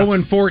we were Yeah.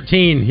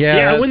 0-14, start.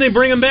 Yeah, when they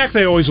bring them back,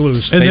 they always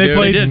lose. And they do.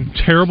 played They did.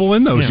 terrible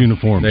in those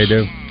uniforms. They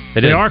do.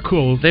 They are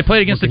cool. They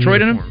played against looking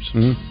Detroit in them?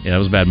 uniforms. Yeah, that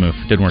was a bad move.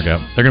 Didn't work out.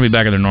 They're going to be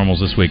back in their normals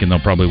this week, and they'll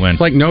probably win.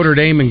 It's like Notre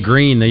Dame and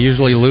green. They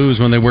usually lose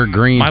when they wear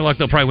green. My luck,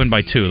 they'll probably win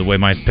by 2, the way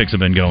my picks have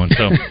been going.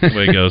 So, the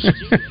way it goes.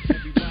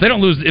 If they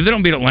don't lose, if they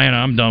don't beat Atlanta,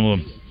 I'm done with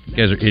them. You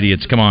guys are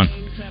idiots. Come on.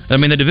 I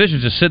mean, the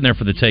division's just sitting there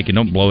for the taking.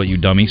 Don't blow it, you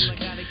dummies.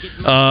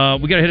 We got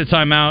to hit a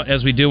timeout,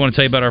 as we do want to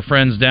tell you about our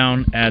friends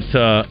down at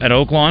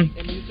Oaklawn.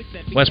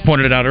 Wes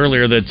pointed it out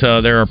earlier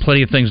that there are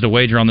plenty of things to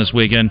wager on this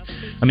weekend.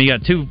 I mean,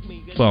 you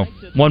got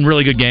one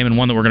really good game and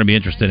one that we're going to be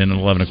interested in at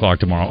 11 o'clock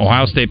tomorrow.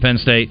 Ohio State, Penn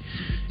State.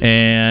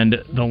 And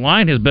the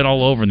line has been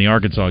all over in the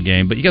Arkansas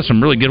game, but you got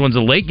some really good ones.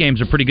 The late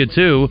games are pretty good,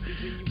 too.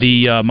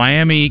 The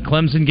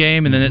Miami-Clemson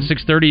game, and then at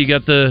 6:30 you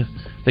got the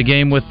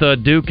game with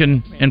Duke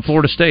and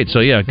Florida State. So,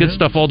 yeah, good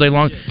stuff all day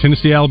long.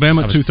 Tennessee,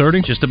 Alabama at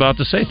 2:30. Just about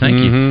to say thank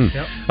you.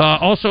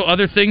 Also,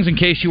 other things in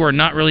case you are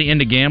not really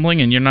into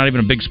gambling and you're not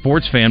even a big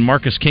sports fan.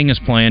 Marcus King is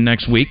playing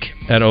next week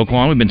at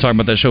Oaklawn. We've been talking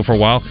about that show for a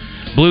while.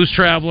 Blues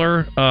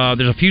Traveler.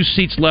 There's a few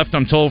seats left,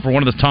 I'm told, for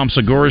one of the Tom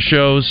Segura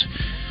shows.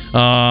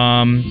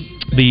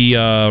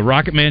 The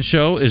Rocket Man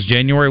show is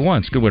January 1.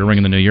 It's a good way to ring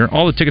in the new year.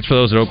 All the tickets for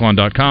those at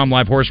Oaklawn.com.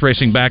 Live horse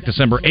racing back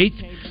December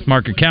 8th.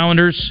 Mark your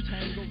calendars.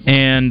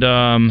 And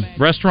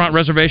restaurant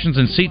reservations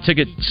and seat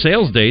ticket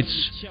sales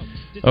dates.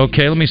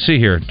 Okay, let me see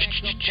here.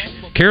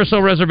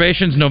 Carousel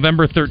reservations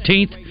November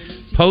 13th.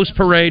 Post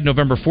Parade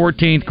November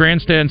 14th.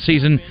 Grandstand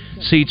season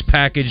seats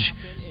package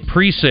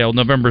pre-sale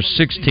November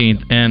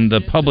 16th. And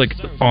the public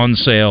on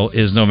sale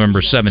is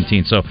November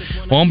 17th. So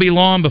won't be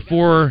long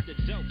before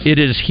it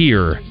is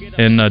here.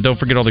 And don't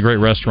forget all the great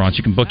restaurants.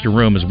 You can book your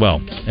room as well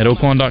at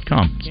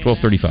Oaklawn.com. It's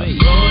 12:35.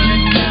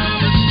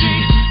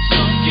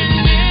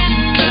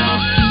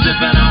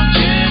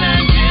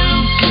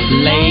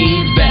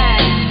 Laid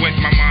back. With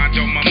my mind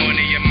on my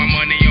money and my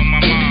money on my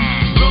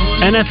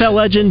mind. NFL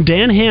legend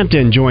Dan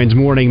Hampton joins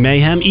Morning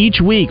Mayhem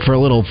each week for a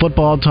little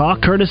football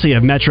talk courtesy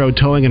of Metro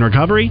Towing and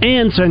Recovery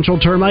and Central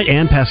Termite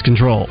and Pest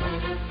Control.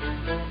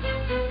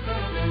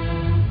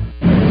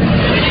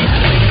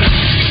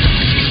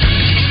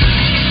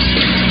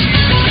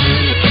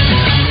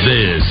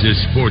 This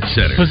Sports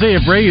Center. Jose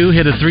Abreu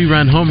hit a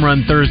 3-run home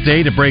run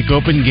Thursday to break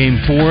open Game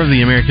 4 of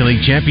the American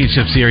League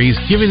Championship Series,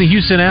 giving the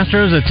Houston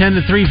Astros a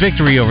 10-3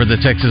 victory over the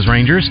Texas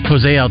Rangers.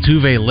 Jose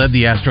Altuve led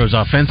the Astros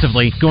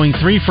offensively, going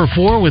 3 for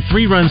 4 with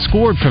 3 runs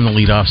scored from the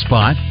leadoff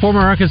spot.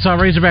 Former Arkansas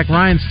Razorback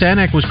Ryan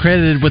Stanek was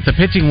credited with the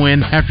pitching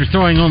win after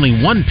throwing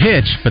only one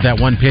pitch, but that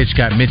one pitch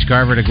got Mitch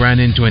Garver to ground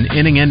into an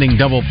inning-ending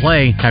double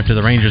play after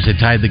the Rangers had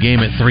tied the game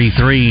at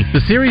 3-3.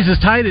 The series is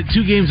tied at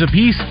 2 games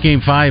apiece.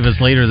 Game 5 is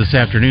later this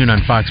afternoon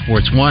on Fox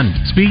Sports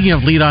 1. Speaking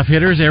of leadoff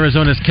hitters,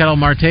 Arizona's Ketel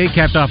Marte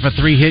capped off a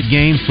 3-hit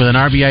game with an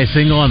RBI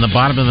single on the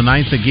bottom of the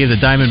ninth that gave the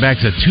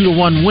Diamondbacks a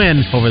 2-1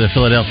 win over the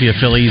Philadelphia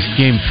Phillies.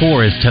 Game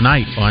 4 is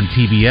tonight on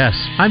TBS.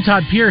 I'm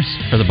Todd Pierce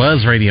for the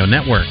Buzz Radio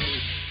Network.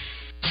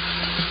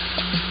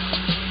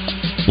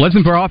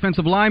 Listen for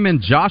offensive lineman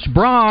Josh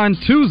Braun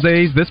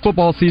Tuesdays this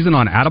football season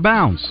on Out of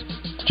Bounds.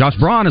 Josh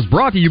Braun is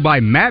brought to you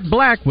by Matt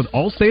Black with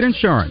Allstate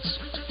Insurance.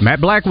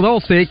 Matt Black with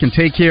Allstate can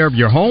take care of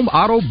your home,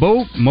 auto,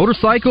 boat,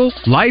 motorcycle,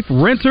 life,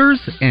 renters,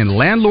 and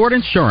landlord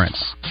insurance.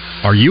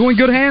 Are you in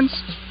good hands?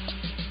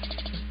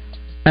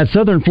 At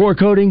Southern Floor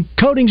Coating,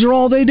 coatings are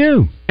all they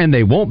do, and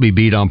they won't be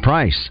beat on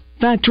price.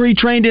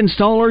 Factory-trained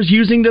installers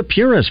using the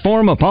purest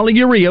form of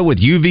polyurea with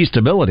UV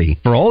stability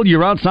for all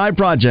your outside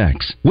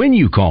projects. When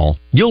you call,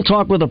 you'll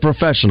talk with a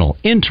professional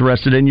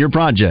interested in your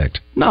project,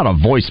 not a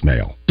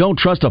voicemail. Don't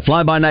trust a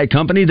fly-by-night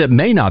company that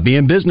may not be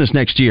in business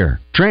next year.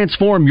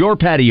 Transform your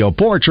patio,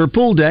 porch, or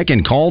pool deck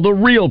and call the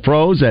real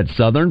pros at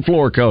Southern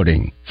Floor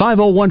Coating.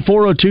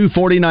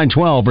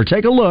 501-402-4912 or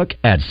take a look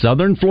at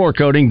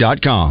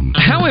southernfloorcoating.com.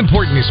 How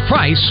important is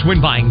price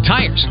when buying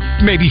tires?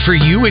 Maybe for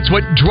you, it's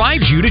what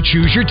drives you to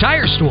choose your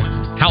tire store.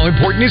 How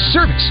important is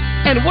service?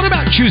 And what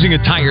about choosing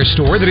a tire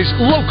store that is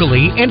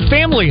locally and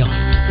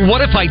family-owned? What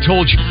if I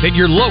told you that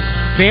your local,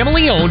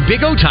 family-owned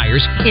Big O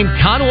Tires in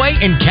Conway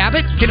and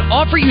Cabot can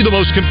offer you the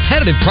most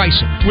competitive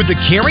pricing with the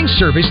caring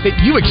service that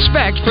you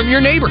expect from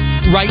your neighbor?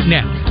 Right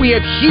now, we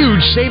have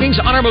huge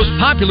savings on our most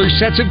popular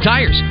sets of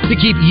tires to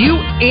keep you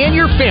and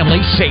your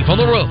family safe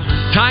on the road.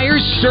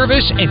 Tires,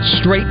 service, and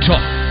straight talk.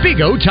 Big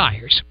O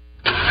Tires.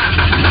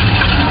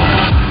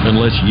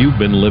 Unless you've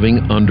been living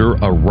under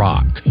a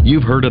rock,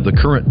 you've heard of the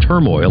current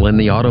turmoil in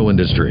the auto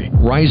industry.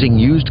 Rising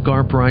used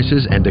car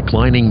prices and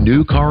declining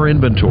new car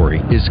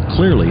inventory is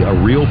clearly a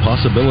real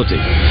possibility.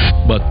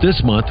 But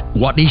this month,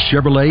 Watney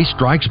Chevrolet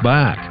strikes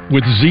back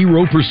with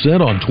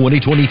 0% on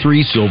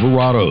 2023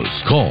 Silverados.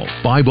 Call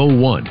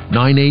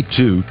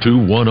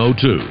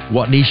 501-982-2102.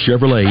 Watney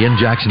Chevrolet in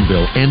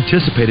Jacksonville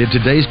anticipated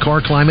today's car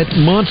climate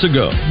months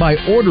ago by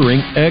ordering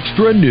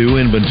extra new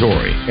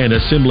inventory and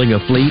assembling a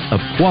fleet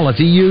of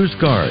quality used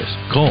cars.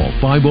 Call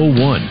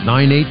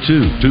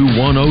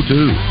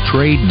 501-982-2102.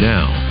 Trade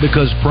now,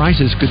 because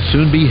prices could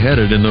soon be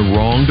headed in the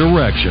wrong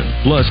direction.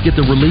 Plus, get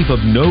the relief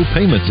of no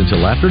payments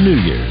until after New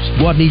Year's.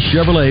 Watney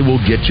Chevrolet will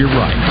get you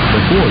right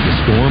before the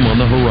storm on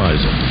the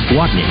horizon.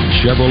 Watney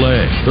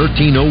Chevrolet,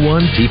 1301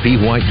 TP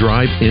White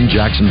Drive in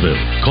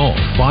Jacksonville. Call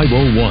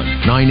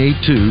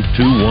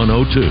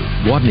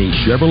 501-982-2102.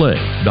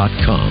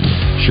 WatneyChevrolet.com.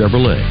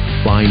 Chevrolet.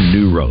 Find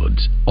new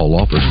roads. All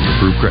offers with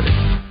approved credit.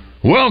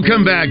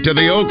 Welcome back to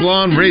the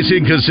Oaklawn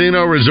Racing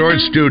Casino Resort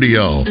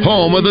Studio,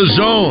 home of The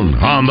Zone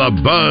on the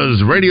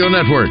Buzz Radio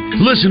Network.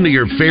 Listen to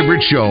your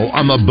favorite show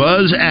on the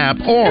Buzz app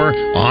or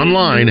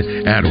online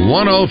at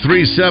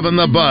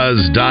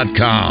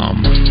 1037thebuzz.com.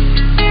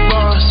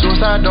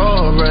 Suicide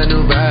door, brand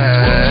new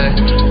bag.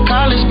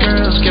 College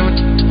girls give it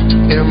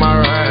in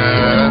my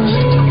raps.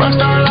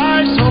 Rockstar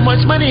life, so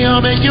much money,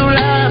 I'll make you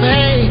laugh.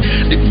 Hey,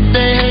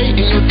 they hate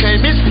and you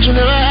can't miss what you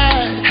never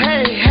had.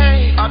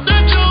 Hey, I'm the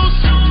juice.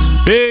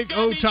 Big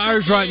O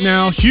Tires right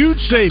now, huge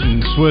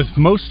savings with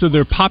most of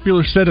their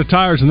popular set of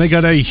tires, and they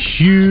got a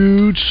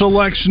huge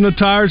selection of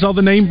tires, all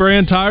the name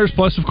brand tires,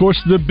 plus, of course,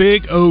 the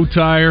Big O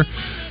Tire.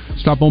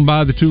 Stop on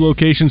by the 2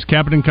 locations,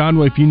 Cabot and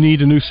Conway, if you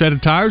need a new set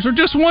of tires or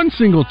just one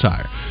single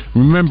tire.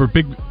 Remember,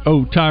 Big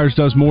O Tires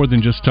does more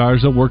than just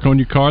tires. They'll work on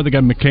your car. They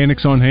got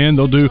mechanics on hand.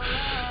 They'll do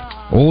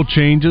oil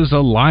changes,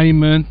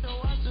 alignment,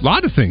 a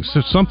lot of things. If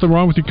there's something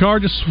wrong with your car,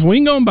 just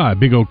swing on by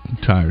Big O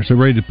Tires. They're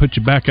ready to put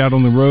you back out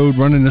on the road,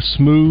 running as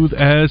smooth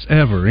as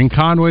ever. In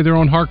Conway, they're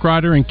on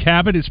Harkrider. In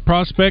Cabot, it's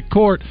Prospect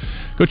Court.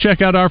 Go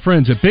check out our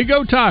friends at Big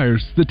O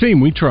Tires, the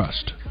team we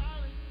trust.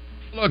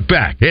 Look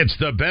back. It's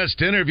the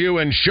best interview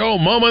and show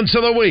moments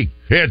of the week.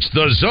 It's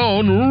The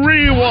Zone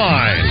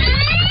Rewind.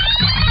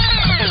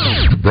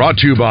 Brought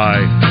to you by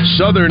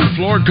Southern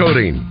Floor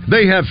Coating.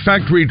 They have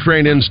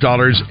factory-trained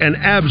installers and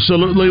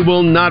absolutely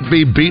will not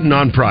be beaten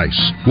on price.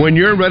 When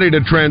you're ready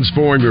to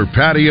transform your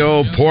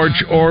patio,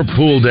 porch, or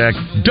pool deck,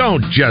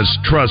 don't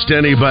just trust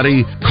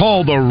anybody.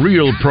 Call the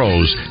real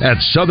pros at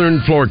Southern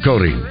Floor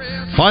Coating.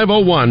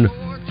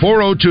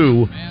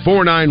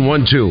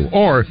 501-402-4912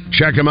 or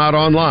check them out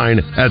online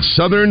at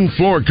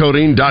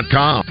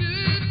southernfloorcoating.com.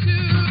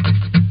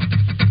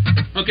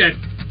 Okay.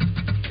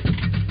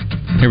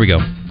 Here we go.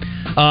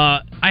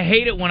 I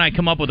hate it when I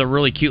come up with a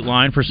really cute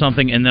line for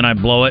something and then I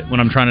blow it when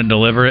I'm trying to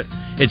deliver it.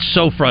 It's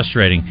so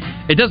frustrating.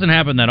 It doesn't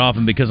happen that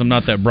often because I'm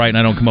not that bright and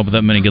I don't come up with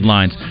that many good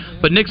lines.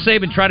 But Nick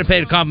Saban tried to pay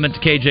a compliment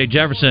to KJ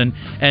Jefferson,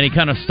 and he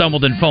kind of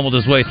stumbled and fumbled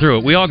his way through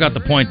it. We all got the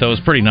point, though. It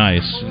was pretty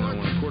nice.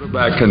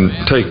 Quarterback can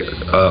take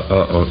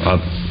a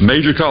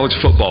major college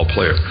football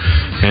player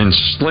and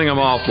sling him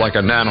off like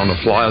a gnat on a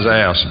fly's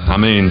ass. I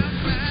mean,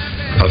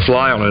 a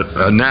fly on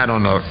a gnat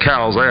on a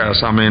cow's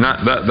ass. I mean,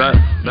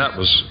 that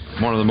was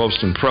one of the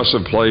most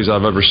impressive plays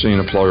I've ever seen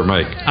a player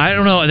make. I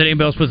don't know that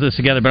anybody else put this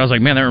together, but I was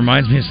like, man, that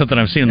reminds me of something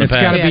I've seen in the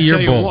past. It's got to be your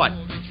bull. What?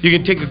 You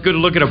can take a good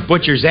look at a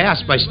butcher's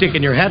ass by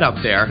sticking your head up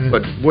there,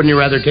 but wouldn't you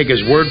rather take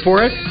his word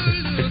for it?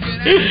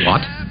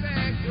 What?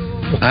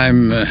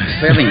 I'm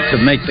failing to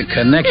make the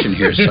connection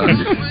here,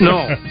 son.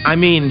 No, I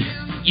mean,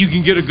 you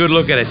can get a good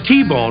look at a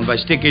T-bone by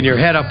sticking your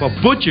head up a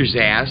butcher's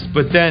ass,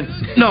 but then,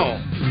 no.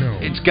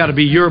 It's got to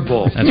be your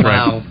bull. That's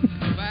right.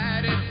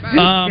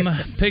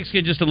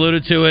 Pigskin just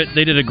alluded to it.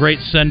 They did a great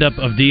send-up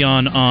of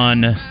Dion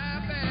on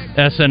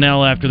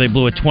SNL after they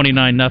blew a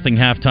 29-0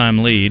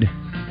 halftime lead.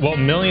 Well,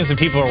 millions of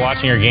people are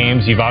watching your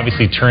games. You've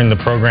obviously turned the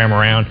program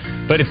around,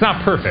 but it's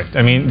not perfect.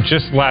 I mean,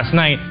 just last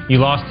night, you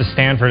lost to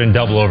Stanford in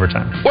double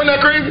overtime. Wasn't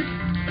that crazy?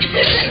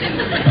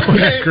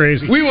 That's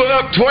crazy. We were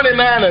up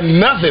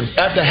 29-0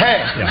 after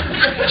half.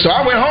 Yeah. So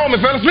I went home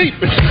and fell asleep.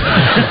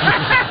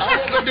 I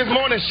woke up this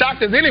morning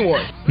shocked as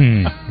anyone.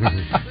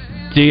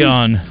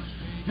 Dion,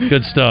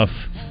 good stuff.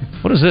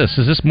 What is this?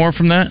 Is this more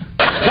from that?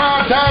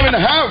 Prime time in the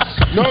house.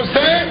 You know what I'm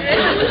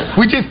saying?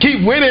 We just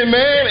keep winning,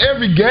 man.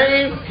 Every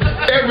game,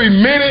 every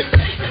minute,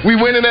 we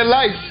winning at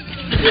life.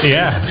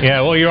 Yeah.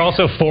 Well, you're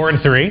also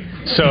 4-3,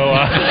 so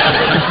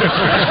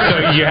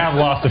so you have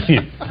lost a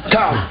few.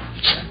 Kyle,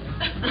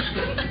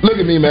 look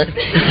at me, man.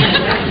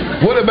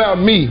 What about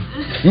me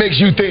makes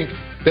you think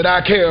that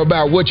I care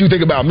about what you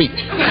think about me?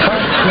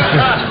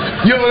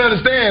 You don't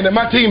understand that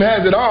my team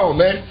has it all,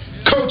 man.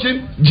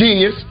 Coaching,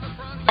 genius.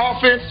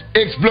 Offense,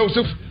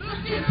 explosive.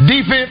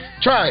 Defense,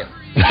 triumph.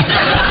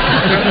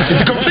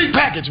 It's a complete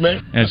package,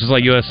 man. And it's just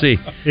like USC.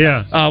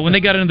 Yeah. When they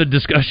got into the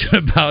discussion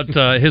about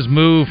his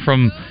move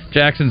from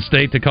Jackson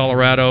State to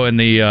Colorado and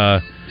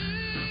the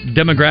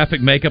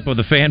demographic makeup of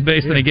the fan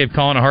base, then he gave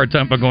Colin a hard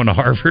time about going to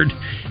Harvard.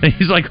 And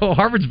he's like, oh,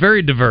 Harvard's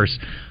very diverse.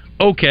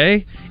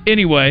 Okay.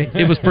 Anyway,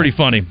 it was pretty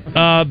funny.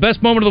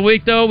 Best moment of the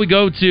week, though, we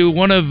go to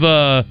one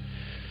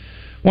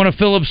of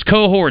Phillips'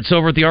 cohorts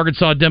over at the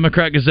Arkansas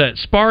Democrat-Gazette.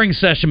 Sparring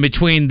session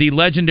between the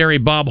legendary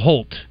Bob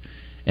Holt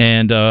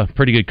and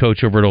pretty good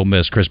coach over at Ole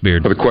Miss, Chris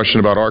Beard. The question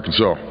about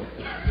Arkansas.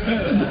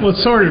 Well,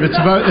 sort of.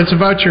 It's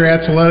about your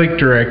athletic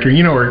director.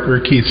 You know where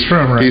Keith's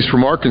from, right? He's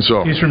from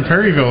Arkansas. He's from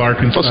Perryville,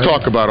 Arkansas. Let's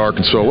talk about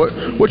Arkansas.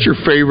 What's your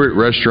favorite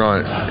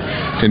restaurant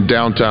in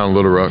downtown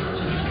Little Rock?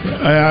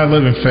 I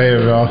live in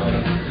Fayetteville.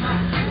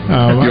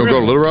 You don't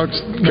go to Little Rock? It's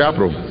the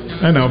capital.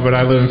 I know, but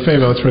I live in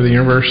Fayetteville. That's where the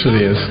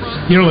university is.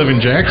 You don't live in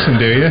Jackson,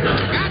 do you?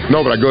 No,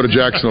 but I go to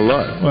Jackson a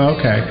lot. Well,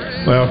 okay.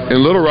 Well, in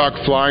Little Rock,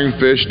 Flying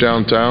Fish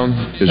downtown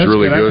is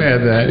really good.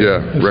 I've had that. Yeah,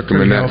 that's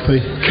recommend that.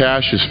 Healthy.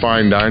 Cash is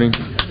fine dining.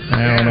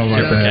 I don't know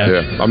about that.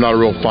 Yeah, I'm not a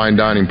real fine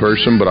dining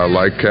person, but I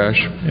like Cash.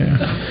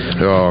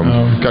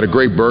 Yeah. Got a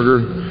great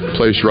burger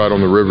place right on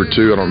the river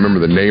too. I don't remember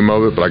the name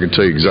of it, but I can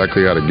tell you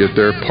exactly how to get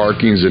there.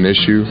 Parking's an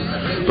issue,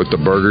 but the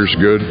burger's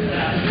good.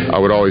 I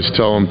would always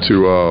tell them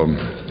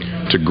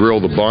to grill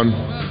the bun.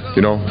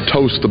 You know,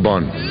 toast the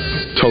bun.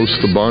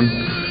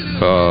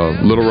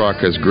 Little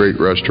Rock has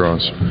great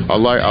restaurants. I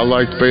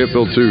like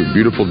Fayetteville too.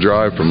 Beautiful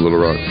drive from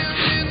Little Rock.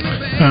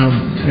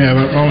 Yeah,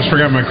 but I almost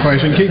forgot my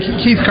question.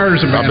 Keith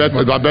Carter's about.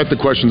 I bet the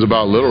question's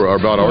about Little Rock,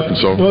 about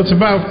Arkansas. Well, it's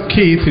about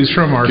Keith, who's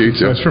from Arkansas. Keith,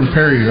 yeah. He's from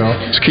Perryville.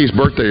 It's Keith's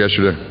birthday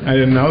yesterday. I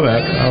didn't know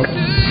that. I'll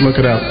look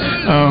it up.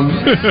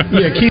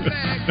 Yeah, Keith.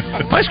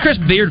 Why is Chris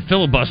Beard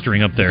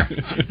filibustering up there?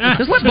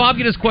 Just let Bob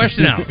get his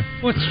question out.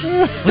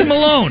 Leave him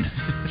alone.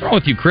 What's wrong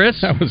with you,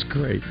 Chris? That was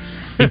great.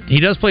 He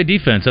does play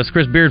defense. That's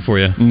Chris Beard for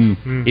you.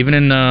 Even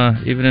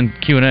in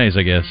Q&As,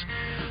 I guess.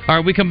 All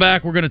right, we come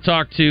back. We're going to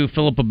talk to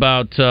Philip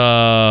about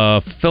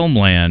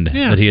Filmland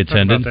that he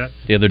attended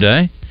the other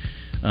day.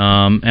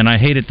 And I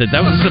hated that.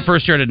 That was the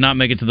first year I did not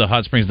make it to the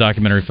Hot Springs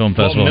Documentary Film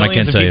Festival, and I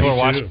can't tell you. Are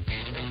watching.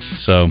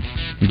 So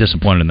I'm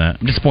disappointed in that.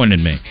 I'm disappointed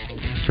in me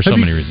for so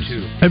many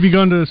reasons. Have you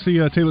gone to see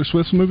Taylor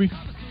Swift's movie?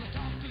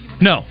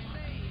 No.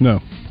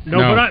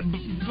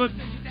 But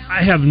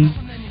I have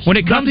when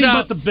it comes nothing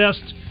out, but the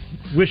best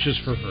wishes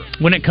for her.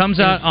 When it comes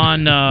out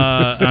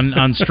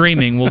on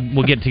streaming,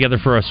 we'll get together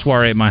for a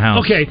soiree at my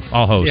house. Okay,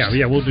 I'll host.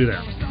 Yeah, we'll do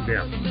that.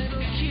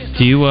 Yeah.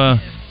 Do you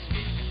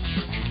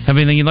have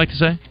anything you'd like to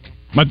say?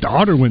 My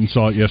daughter went and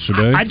saw it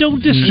yesterday. I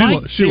don't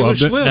dislike she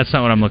loved it. That's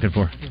not what I'm looking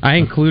for. I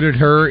included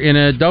her in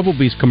a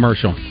Doublebees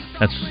commercial.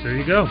 There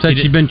you go. Said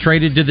she'd been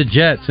traded to the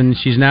Jets, and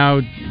she's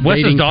now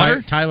dating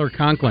daughter? Tyler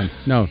Conklin.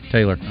 No,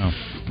 Taylor. Oh.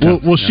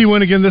 Will she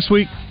win again this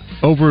week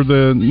over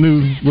the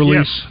new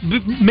release?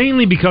 Yes,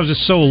 mainly because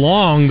it's so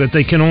long that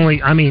they can only...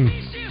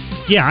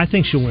 I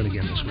think she'll win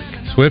again this week.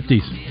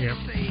 Swifties. Yeah.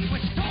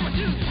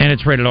 And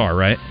it's rated R,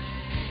 right?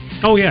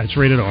 Oh, yeah, it's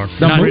rated R.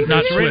 Not rated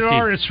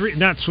R, it's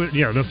not Swift.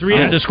 Yeah, the 3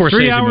 hours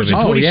Scorsese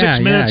and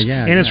 26 minutes,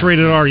 and it's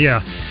rated R, yeah.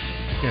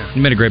 Yeah.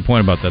 You made a great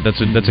point about that.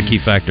 That's a key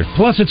factor.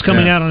 Plus, it's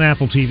coming Yeah. out on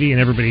Apple TV, and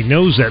everybody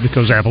knows that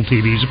because Apple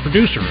TV is a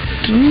producer of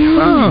it. So.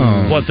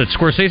 Oh. What, the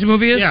Scorsese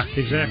movie is? Yeah,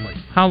 exactly.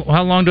 How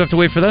long do I have to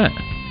wait for that?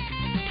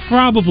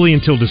 Probably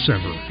until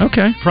December.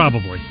 Okay.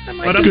 Probably.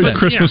 But a good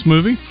Christmas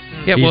movie.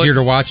 Yeah, well, Easier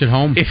to watch at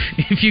home.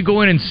 If you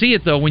go in and see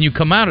it, though, when you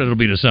come out, it'll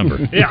be December.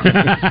 Yeah.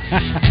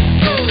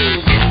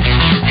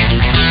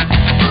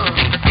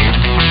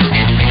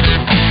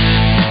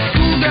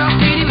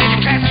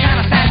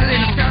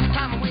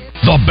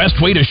 The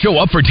best way to show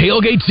up for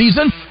tailgate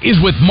season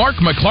is with Mark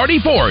McClarty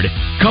Ford.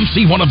 Come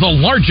see one of the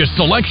largest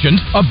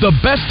selections of the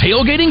best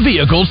tailgating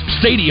vehicles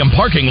stadium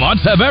parking lots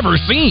have ever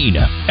seen.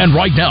 And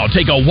right now,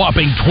 take a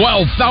whopping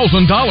 $12,000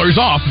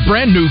 off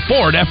brand new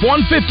Ford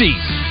F-150s.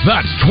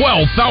 That's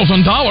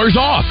 $12,000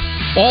 off.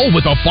 All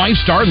with a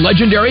 5-star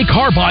legendary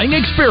car buying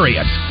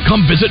experience.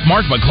 Come visit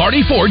Mark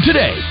McClarty Ford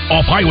today,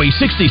 off Highway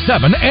 67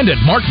 and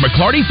at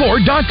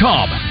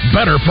markmclartyford.com.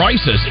 Better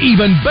prices,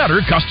 even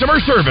better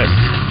customer service.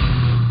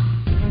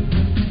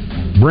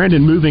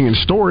 Brandon Moving and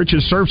Storage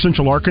has served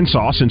Central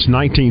Arkansas since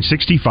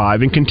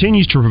 1965 and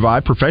continues to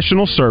provide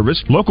professional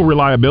service, local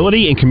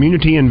reliability, and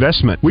community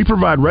investment. We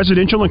provide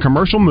residential and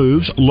commercial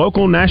moves,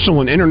 local,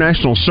 national, and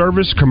international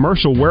service,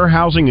 commercial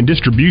warehousing and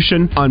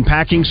distribution,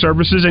 unpacking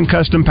services, and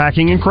custom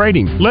packing and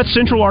crating. Let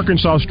Central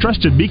Arkansas's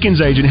trusted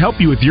Beacons agent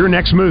help you with your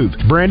next move.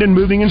 Brandon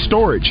Moving and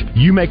Storage.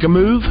 You make a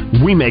move,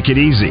 we make it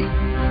easy.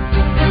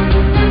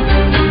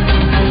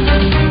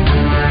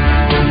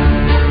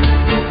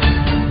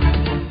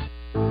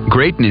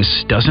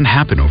 Greatness doesn't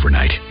happen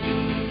overnight.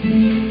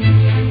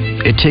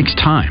 It takes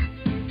time,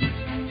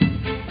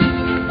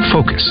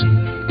 focus,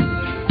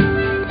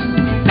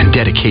 and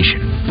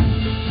dedication.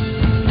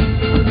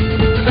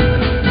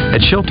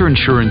 At Shelter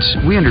Insurance,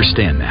 we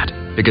understand that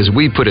because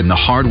we put in the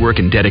hard work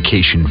and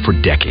dedication for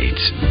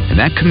decades. And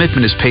that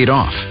commitment is paid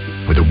off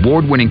with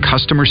award-winning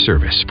customer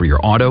service for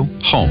your auto,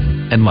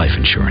 home, and life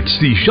insurance.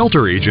 See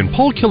Shelter Agent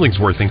Paul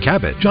Killingsworth in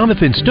Cabot,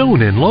 Jonathan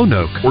Stone in Lone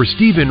Oak, or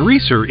Stephen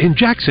Reeser in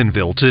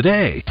Jacksonville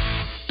today.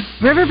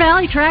 River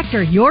Valley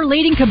Tractor, your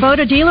leading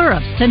Kubota dealer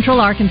of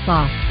Central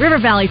Arkansas. River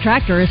Valley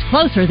Tractor is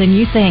closer than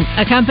you think.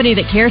 A company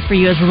that cares for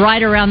you is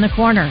right around the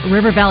corner.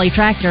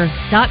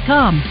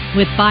 RiverValleyTractor.com.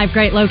 With 5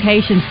 great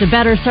locations to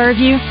better serve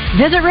you,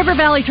 visit River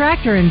Valley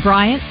Tractor in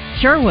Bryant,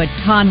 Sherwood,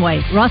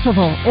 Conway,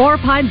 Russellville, or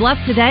Pine Bluff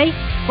today,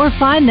 or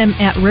find them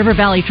at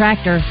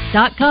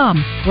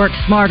RiverValleyTractor.com. Work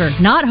smarter,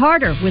 not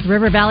harder with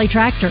River Valley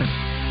Tractor.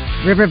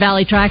 River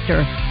Valley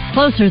Tractor,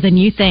 closer than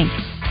you think.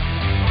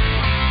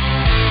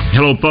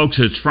 Hello, folks.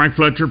 It's Frank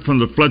Fletcher from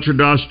the Fletcher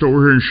Dodge store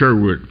here in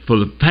Sherwood. For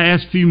the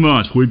past few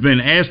months, we've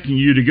been asking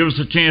you to give us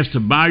a chance to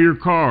buy your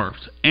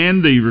cars,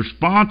 and the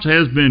response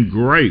has been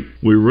great.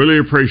 We really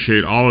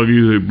appreciate all of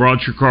you who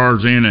brought your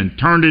cars in and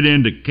turned it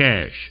into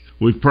cash.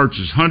 We've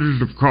purchased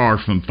hundreds of cars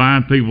from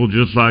fine people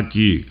just like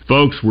you.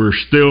 Folks, we're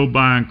still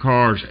buying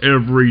cars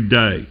every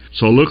day.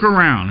 So look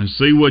around and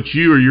see what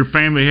you or your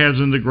family has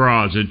in the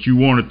garage that you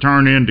want to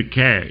turn into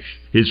cash.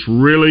 It's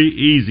really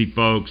easy,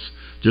 folks.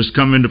 Just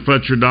come into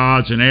Fletcher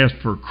Dodge and ask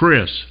for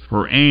Chris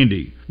or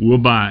Andy. We'll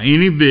buy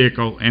any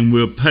vehicle and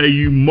we'll pay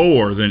you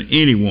more than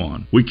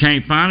anyone. We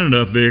can't find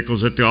enough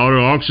vehicles at the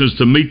auto auctions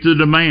to meet the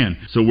demand,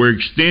 so we're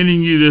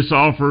extending you this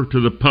offer to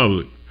the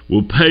public.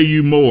 We'll pay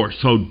you more,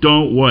 so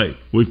don't wait.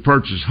 We've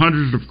purchased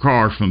hundreds of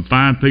cars from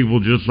fine people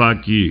just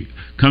like you.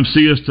 Come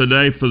see us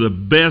today for the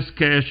best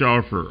cash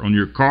offer on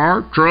your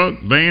car,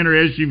 truck, van, or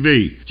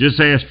SUV.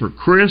 Just ask for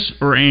Chris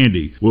or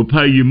Andy. We'll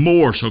pay you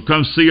more, so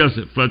come see us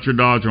at Fletcher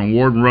Dodge on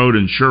Warden Road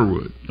in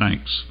Sherwood.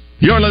 Thanks.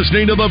 You're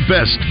listening to the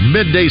best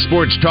midday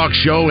sports talk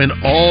show in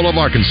all of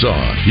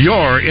Arkansas.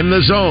 You're in the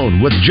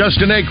zone with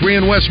Justin Acree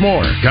and Wes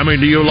Moore,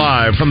 coming to you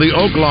live from the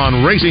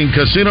Oaklawn Racing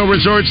Casino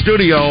Resort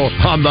Studio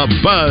on the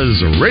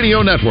Buzz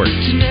Radio Network.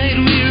 Tonight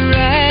we're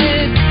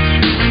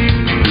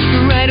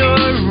right or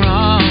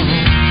wrong.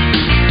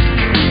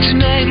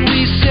 Tonight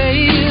we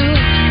sail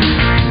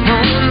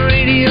on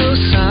radio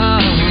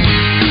song.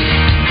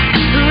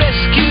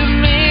 Rescue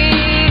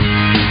me.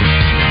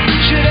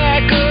 Should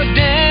I go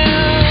down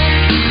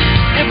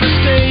if I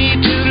stay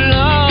too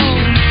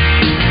long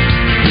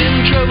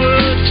in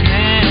trouble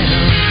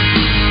town?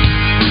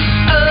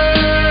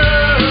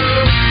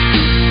 Oh,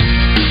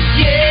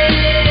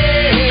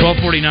 yeah.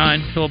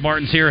 12:49. Philip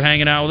Martin's here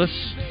hanging out with us.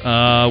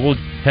 We'll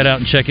head out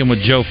and check in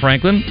with Joe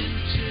Franklin.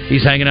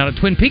 He's hanging out at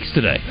Twin Peaks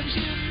today.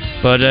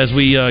 But as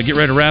we get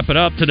ready to wrap it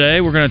up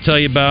today, we're going to tell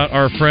you about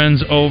our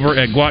friends over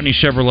at Gwatney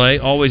Chevrolet.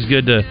 Always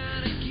good to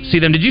see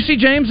them. Did you see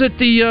James at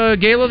the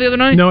gala the other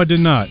night? No, I did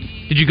not.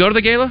 Did you go to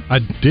the gala? I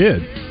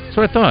did. That's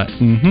what I thought.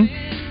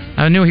 Mm-hmm.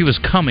 I knew he was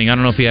coming. I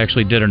don't know if he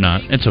actually did or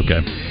not. It's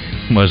okay.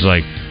 I was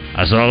like,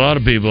 I saw a lot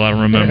of people I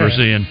don't remember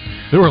seeing.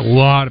 There were a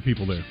lot of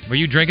people there. Were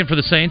you drinking for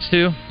the Saints,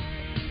 too?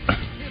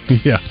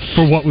 Yeah,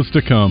 for what was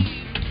to come.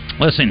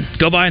 Listen,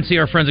 go by and see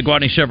our friends at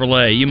Gwatney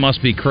Chevrolet. You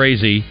must be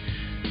crazy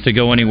to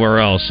go anywhere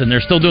else. And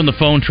they're still doing the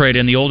phone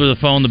trade-in. The older the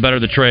phone, the better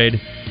the trade.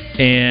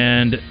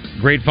 And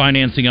great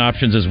financing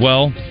options as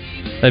well.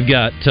 They've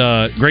got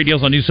great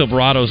deals on new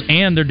Silverados,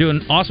 and they're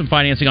doing awesome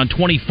financing on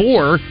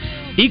 24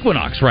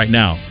 Equinox right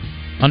now,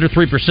 under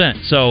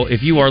 3%. So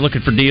if you are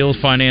looking for deals,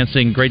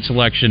 financing, great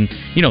selection,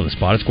 you know the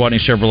spot. It's Gwatney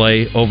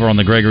Chevrolet over on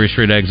the Gregory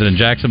Street exit in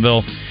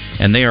Jacksonville,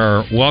 and they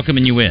are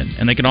welcoming you in.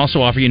 And they can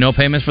also offer you no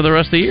payments for the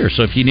rest of the year.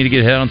 So if you need to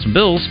get ahead on some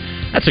bills,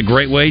 that's a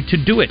great way to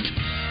do it.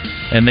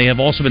 And they have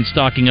also been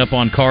stocking up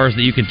on cars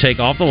that you can take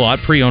off the lot,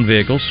 pre-owned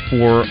vehicles,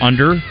 for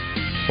under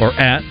or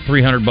at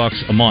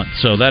 $300 a month.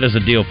 So that is a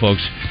deal,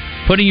 folks.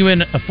 Putting you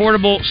in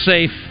affordable,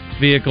 safe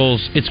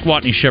vehicles. It's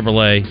Gwatney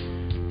Chevrolet,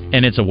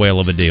 and it's a whale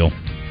of a deal.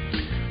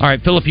 All right,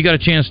 Philip, you got a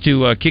chance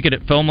to kick it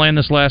at Filmland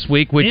this last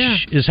week, which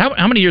is how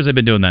many years they've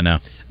been doing that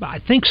now? I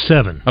think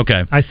 7.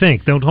 Okay, I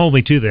think. Don't hold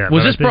me to that.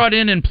 Was this brought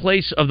in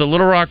place of the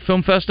Little Rock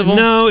Film Festival?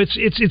 No,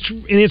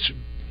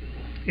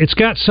 it's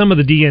got some of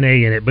the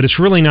DNA in it, but it's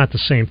really not the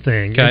same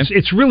thing. Okay.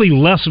 It's really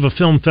less of a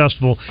film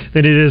festival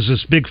than it is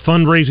this big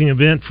fundraising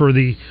event for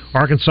the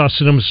Arkansas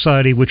Cinema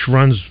Society, which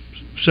runs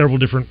several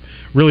different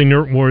really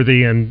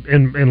noteworthy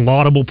and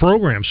laudable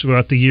programs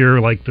throughout the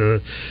year. Like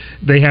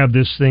they have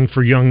this thing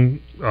for young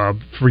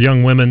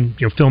women,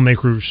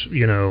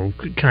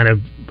 filmmakers, kind of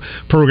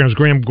programs.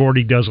 Graham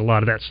Gordy does a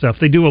lot of that stuff.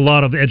 They do a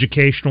lot of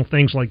educational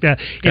things like that.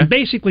 Okay. And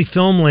basically,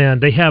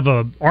 Filmland, they have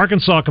a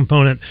Arkansas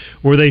component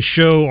where they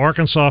show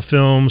Arkansas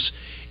films,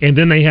 and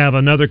then they have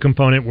another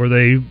component where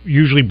they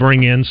usually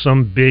bring in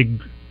some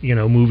big,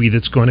 movie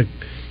that's going to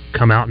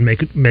come out and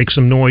make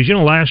some noise.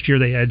 Last year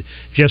they had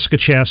Jessica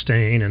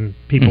Chastain and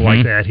people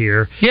like that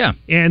here. Yeah.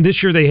 And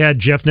this year they had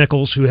Jeff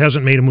Nichols, who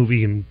hasn't made a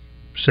movie in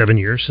 7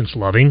 years since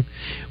Loving,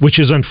 which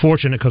is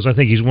unfortunate because I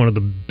think he's one of the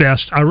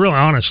best. I really,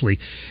 honestly,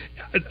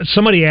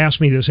 somebody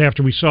asked me this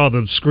after we saw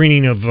the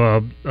screening of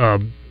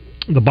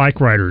The Bike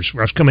Riders.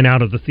 I was coming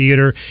out of the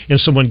theater, and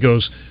someone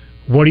goes,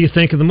 "What do you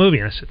think of the movie?"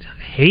 And I said,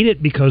 "I hate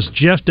it because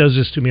Jeff does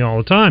this to me all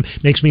the time.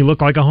 Makes me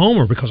look like a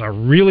homer because I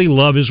really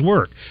love his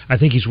work. I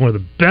think he's one of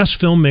the best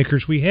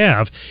filmmakers we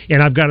have,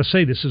 and I've got to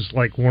say this is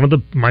like one of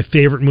my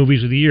favorite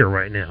movies of the year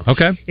right now."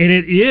 Okay. And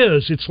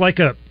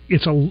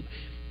it's a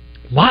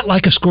lot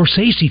like a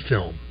Scorsese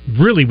film,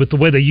 really, with the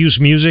way they use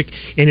music,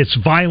 and it's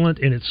violent,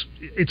 and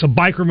it's a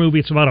biker movie.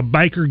 It's about a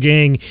biker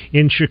gang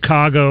in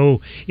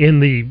Chicago in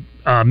the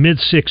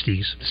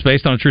mid-'60s. It's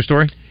based on a true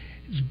story?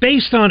 It's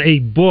based on a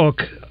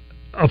book,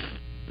 a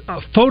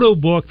photo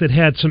book that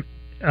had some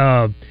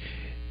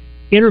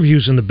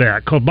interviews in the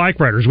back called Bike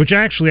Riders, which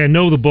actually I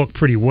know the book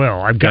pretty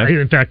well.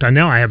 In fact, I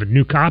have a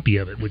new copy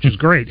of it, which is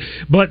great.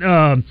 But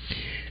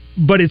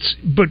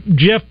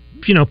Jeff,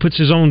 puts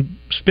his own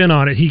spin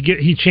on it. He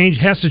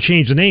has to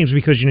change the names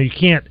because you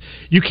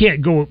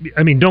can't go.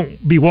 I mean,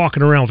 don't be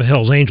walking around with a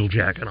Hell's Angel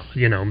jacket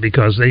on,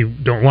 because they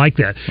don't like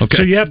that. Okay.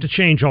 So you have to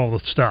change all the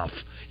stuff.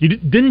 You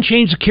didn't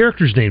change the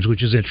characters' names,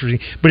 which is interesting,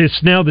 but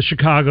it's now the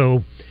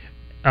Chicago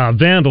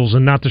Vandals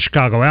and not the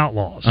Chicago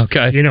Outlaws.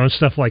 Okay. And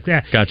stuff like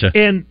that. Gotcha.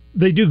 And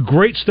they do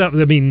great stuff.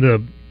 I mean,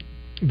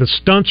 the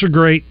stunts are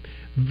great.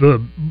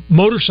 The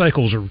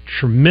motorcycles are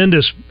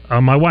tremendous.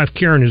 My wife,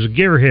 Karen, is a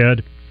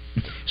gearhead,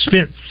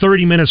 spent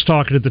 30 minutes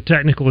talking to the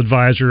technical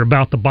advisor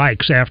about the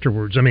bikes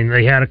afterwards. I mean,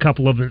 they had a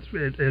couple of them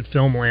at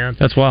Filmland.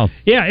 That's wild.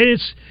 Yeah,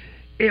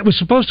 it was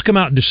supposed to come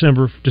out in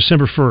December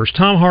 1st.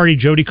 Tom Hardy,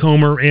 Jodie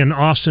Comer, and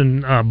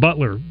Austin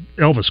Butler,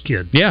 Elvis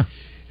kid. Yeah.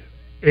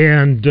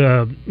 And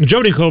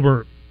Jodie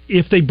Comer,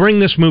 if they bring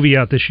this movie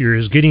out this year,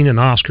 is getting an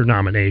Oscar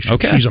nomination.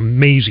 Okay. She's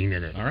amazing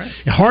in it. All right.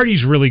 And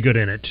Hardy's really good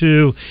in it,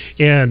 too.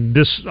 And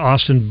this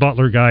Austin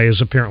Butler guy is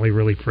apparently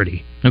really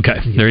pretty. Okay,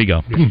 there you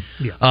go.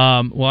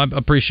 Yeah. Well, I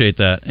appreciate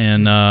that,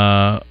 and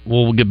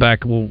we'll get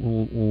back.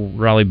 We'll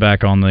rally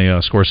back on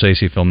the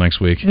Scorsese film next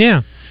week.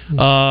 Yeah.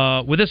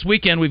 With this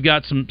weekend, we've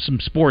got some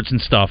sports and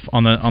stuff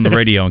on the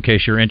radio. In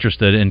case you're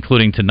interested,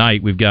 including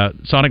tonight, we've got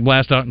Sonic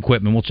Blast out in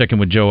Quitman. We'll check in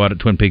with Joe out at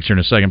Twin Peaks here in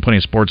a second. Plenty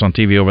of sports on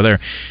TV over there.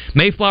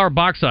 Mayflower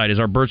Boxside is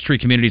our Birch Tree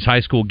Community's high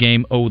school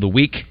game of the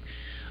week.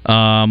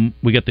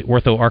 We got the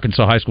Ortho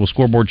Arkansas High School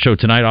scoreboard show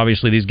tonight.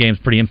 Obviously, these games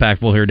pretty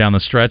impactful here down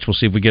the stretch. We'll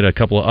see if we get a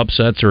couple of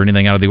upsets or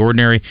anything out of the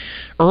ordinary.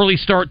 Early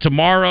start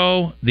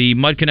tomorrow. The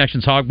Mud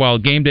Connections Hog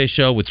Wild Game Day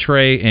show with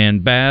Trey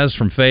and Baz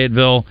from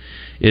Fayetteville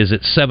is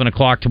at 7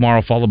 o'clock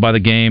tomorrow, followed by the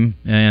game.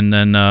 And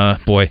then,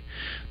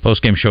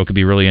 post-game show could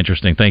be really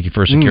interesting. Thank you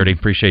for security.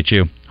 Appreciate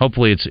you.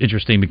 Hopefully it's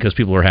interesting because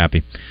people are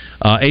happy.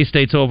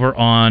 A-State's over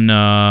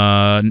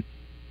on...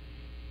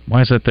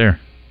 why is that there?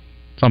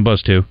 It's on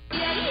Buzz 2.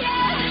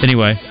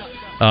 Anyway,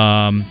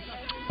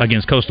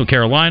 against Coastal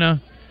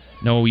Carolina.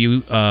 No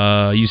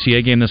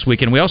UCA game this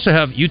weekend. We also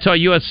have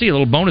Utah-USC, a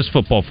little bonus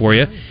football for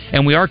you.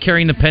 And we are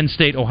carrying the Penn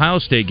State-Ohio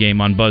State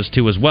game on Buzz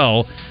 2 as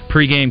well.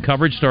 Pre-game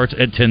coverage starts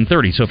at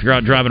 10:30. So if you're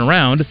out driving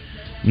around,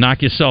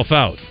 knock yourself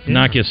out. Yeah.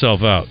 Knock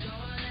yourself out.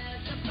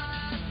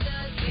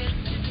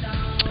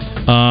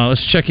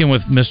 Let's check in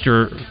with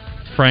Mr.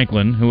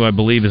 Franklin, who I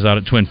believe is out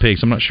at Twin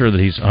Peaks. I'm not sure that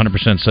he's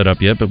 100% set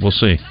up yet, but we'll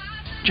see.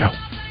 Joe.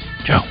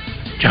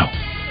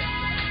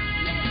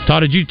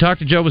 Todd, did you talk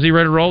to Joe? Was he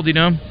ready to roll? Do you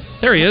know?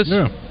 There he is.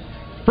 Yeah.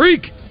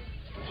 Freak.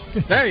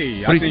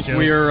 Hey, I think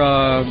we're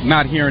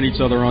not hearing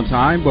each other on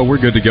time, but we're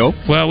good to go.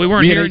 Well, we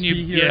weren't hearing you.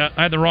 Yeah,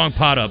 I had the wrong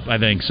pot up, I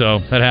think, so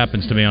that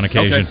happens to me on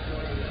occasion.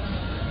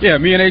 Okay. Yeah,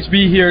 me and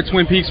HB here at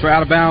Twin Peaks for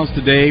Out of Bounds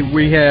today.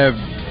 We have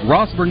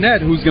Ross Burnett,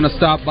 who's going to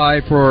stop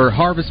by for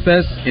Harvest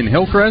Fest in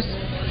Hillcrest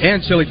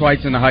and Chili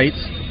Fights in the Heights.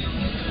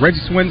 Reggie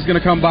Swin's going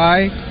to come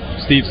by.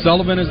 Steve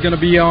Sullivan is going to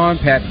be on.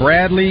 Pat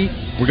Bradley.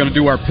 We're going to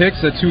do our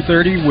picks at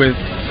 2:30 with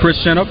Chris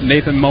Shenup,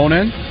 Nathan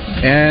Monin.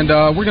 And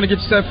we're going to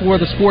get you set for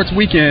the sports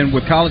weekend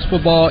with college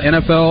football,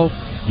 NFL,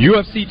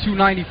 UFC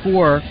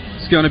 294.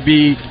 It's going to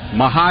be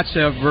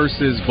Makhachev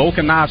versus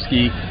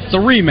Volkanovski. It's a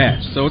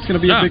rematch, so it's going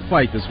to be a big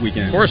fight this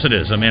weekend. Of course it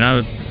is. I mean,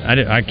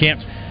 I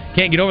can't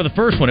get over the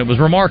first one. It was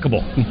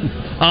remarkable.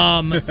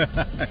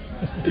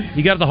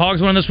 You got the Hogs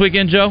winning this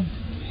weekend, Joe?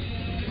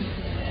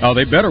 Oh,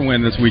 they better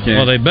win this weekend.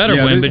 Well, they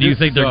better win, but do you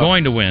think they're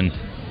going to win?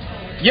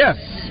 Yes,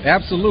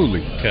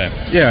 absolutely. Okay.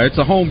 Yeah, it's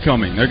a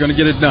homecoming. They're going to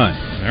get it done.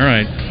 All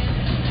right.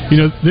 You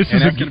know, this and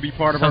is that's going to be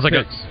part of our sounds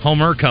like picks. a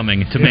homer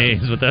coming to me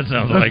is what that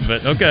sounds like,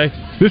 but okay.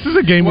 This is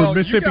a game well,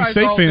 where Mississippi you guys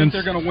State all fans... think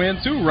they're going to win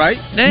too, right?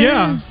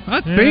 Yeah,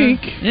 I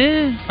think.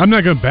 I'm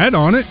not going to bet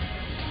on it.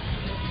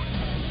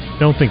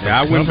 Don't think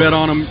I wouldn't bet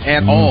on them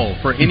at all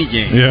for any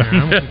game. Yeah.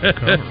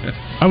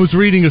 I was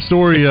reading a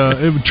story.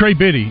 Trey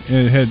Biddy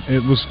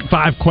it was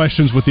 5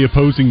 questions with the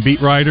opposing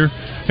beat writer,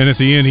 and at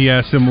the end he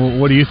asked him, "Well,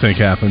 what do you think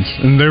happens?"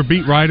 And their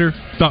beat writer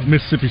thought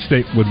Mississippi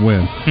State would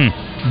win.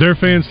 Their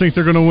fans think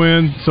they're going to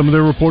win. Some of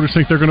their reporters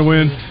think they're going to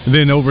win. And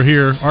then over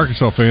here,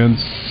 Arkansas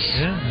fans.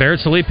 Barrett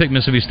Sallee picked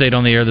Mississippi State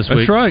on the air this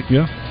week. That's right.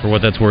 Yeah. For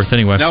what that's worth,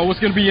 anyway. Now, what's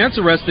going to be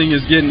interesting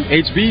is getting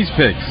HB's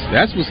picks.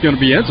 That's what's going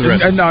to be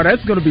interesting. No,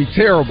 that's going to be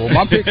terrible.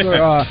 My picks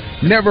are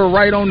never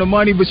right on the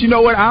money, but you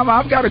know what?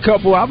 I've got a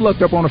couple. I've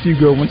looked up on a few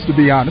good ones, to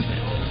be honest.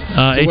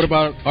 So what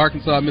about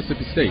Arkansas,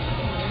 Mississippi State?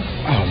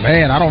 Oh,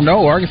 man, I don't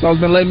know. Arkansas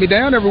has been letting me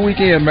down every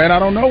weekend, man. I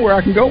don't know where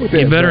I can go with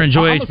that. You better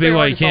enjoy I'm HB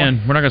while you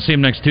can. We're not going to see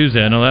him next Tuesday.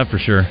 I know that for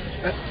sure.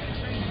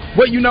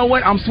 Well, you know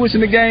what? I'm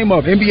switching the game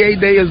up. NBA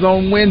Day is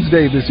on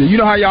Wednesday this year. You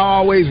know how y'all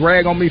always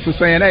rag on me for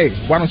saying, hey,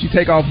 why don't you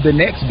take off the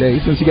next day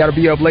since you got to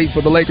be up late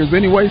for the Lakers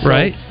anyway? So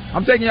right.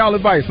 I'm taking y'all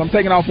advice. I'm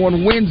taking off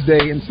on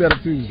Wednesday instead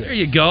of Tuesday. There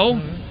you go.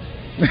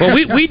 Well,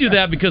 we do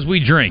that because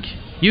we drink.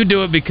 You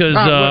do it because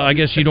I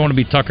guess you don't want to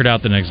be tuckered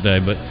out the next day,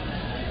 but...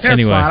 That's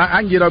anyway, fine.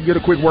 I can get up, get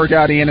a quick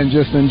workout in, and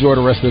just enjoy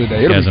the rest of the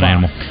day. It'll as be an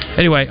fine. animal.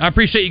 Anyway, I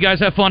appreciate you guys.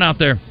 Have fun out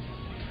there.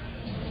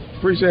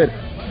 Appreciate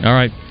it. All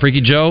right,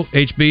 Freaky Joe,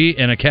 HB,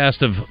 and a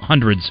cast of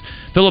hundreds.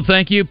 Philip,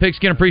 thank you.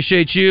 Pigskin,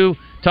 appreciate you.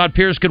 Todd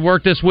Pierce, good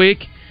work this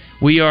week.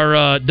 We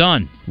are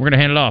done. We're going to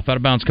hand it off. Out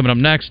of Bounds coming up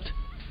next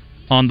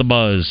on The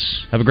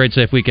Buzz. Have a great,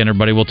 safe weekend,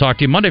 everybody. We'll talk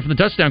to you Monday from the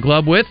Touchdown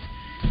Club with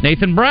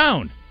Nathan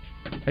Brown,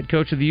 head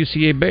coach of the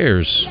UCA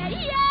Bears.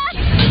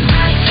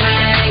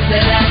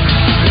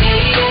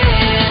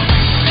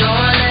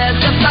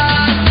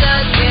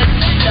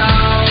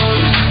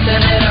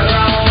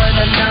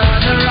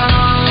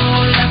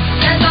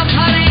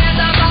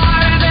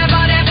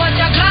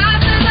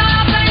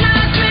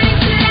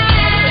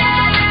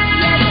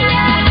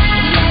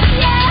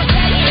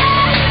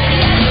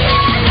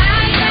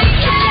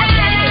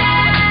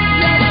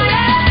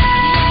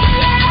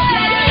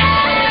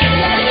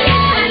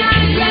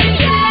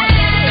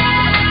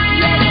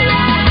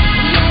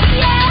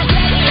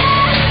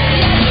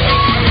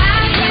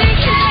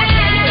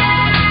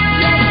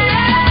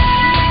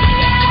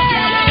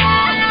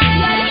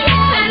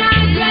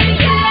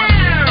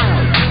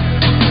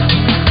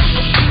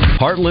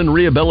 Heartland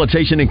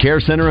Rehabilitation and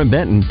Care Center in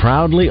Benton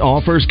proudly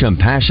offers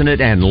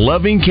compassionate and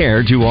loving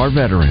care to our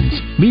veterans,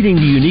 meeting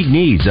the unique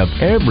needs of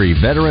every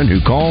veteran who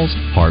calls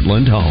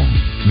Heartland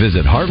home.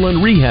 Visit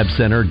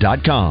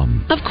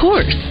heartlandrehabcenter.com. Of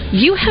course,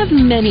 you have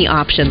many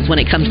options when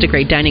it comes to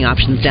great dining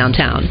options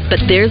downtown, but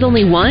there's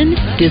only one,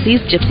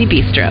 Dizzy's Gypsy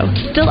Bistro,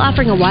 still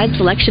offering a wide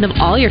selection of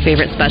all your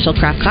favorite special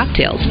craft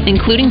cocktails,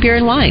 including beer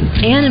and wine,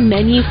 and a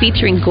menu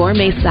featuring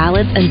gourmet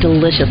salads and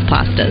delicious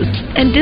pastas. And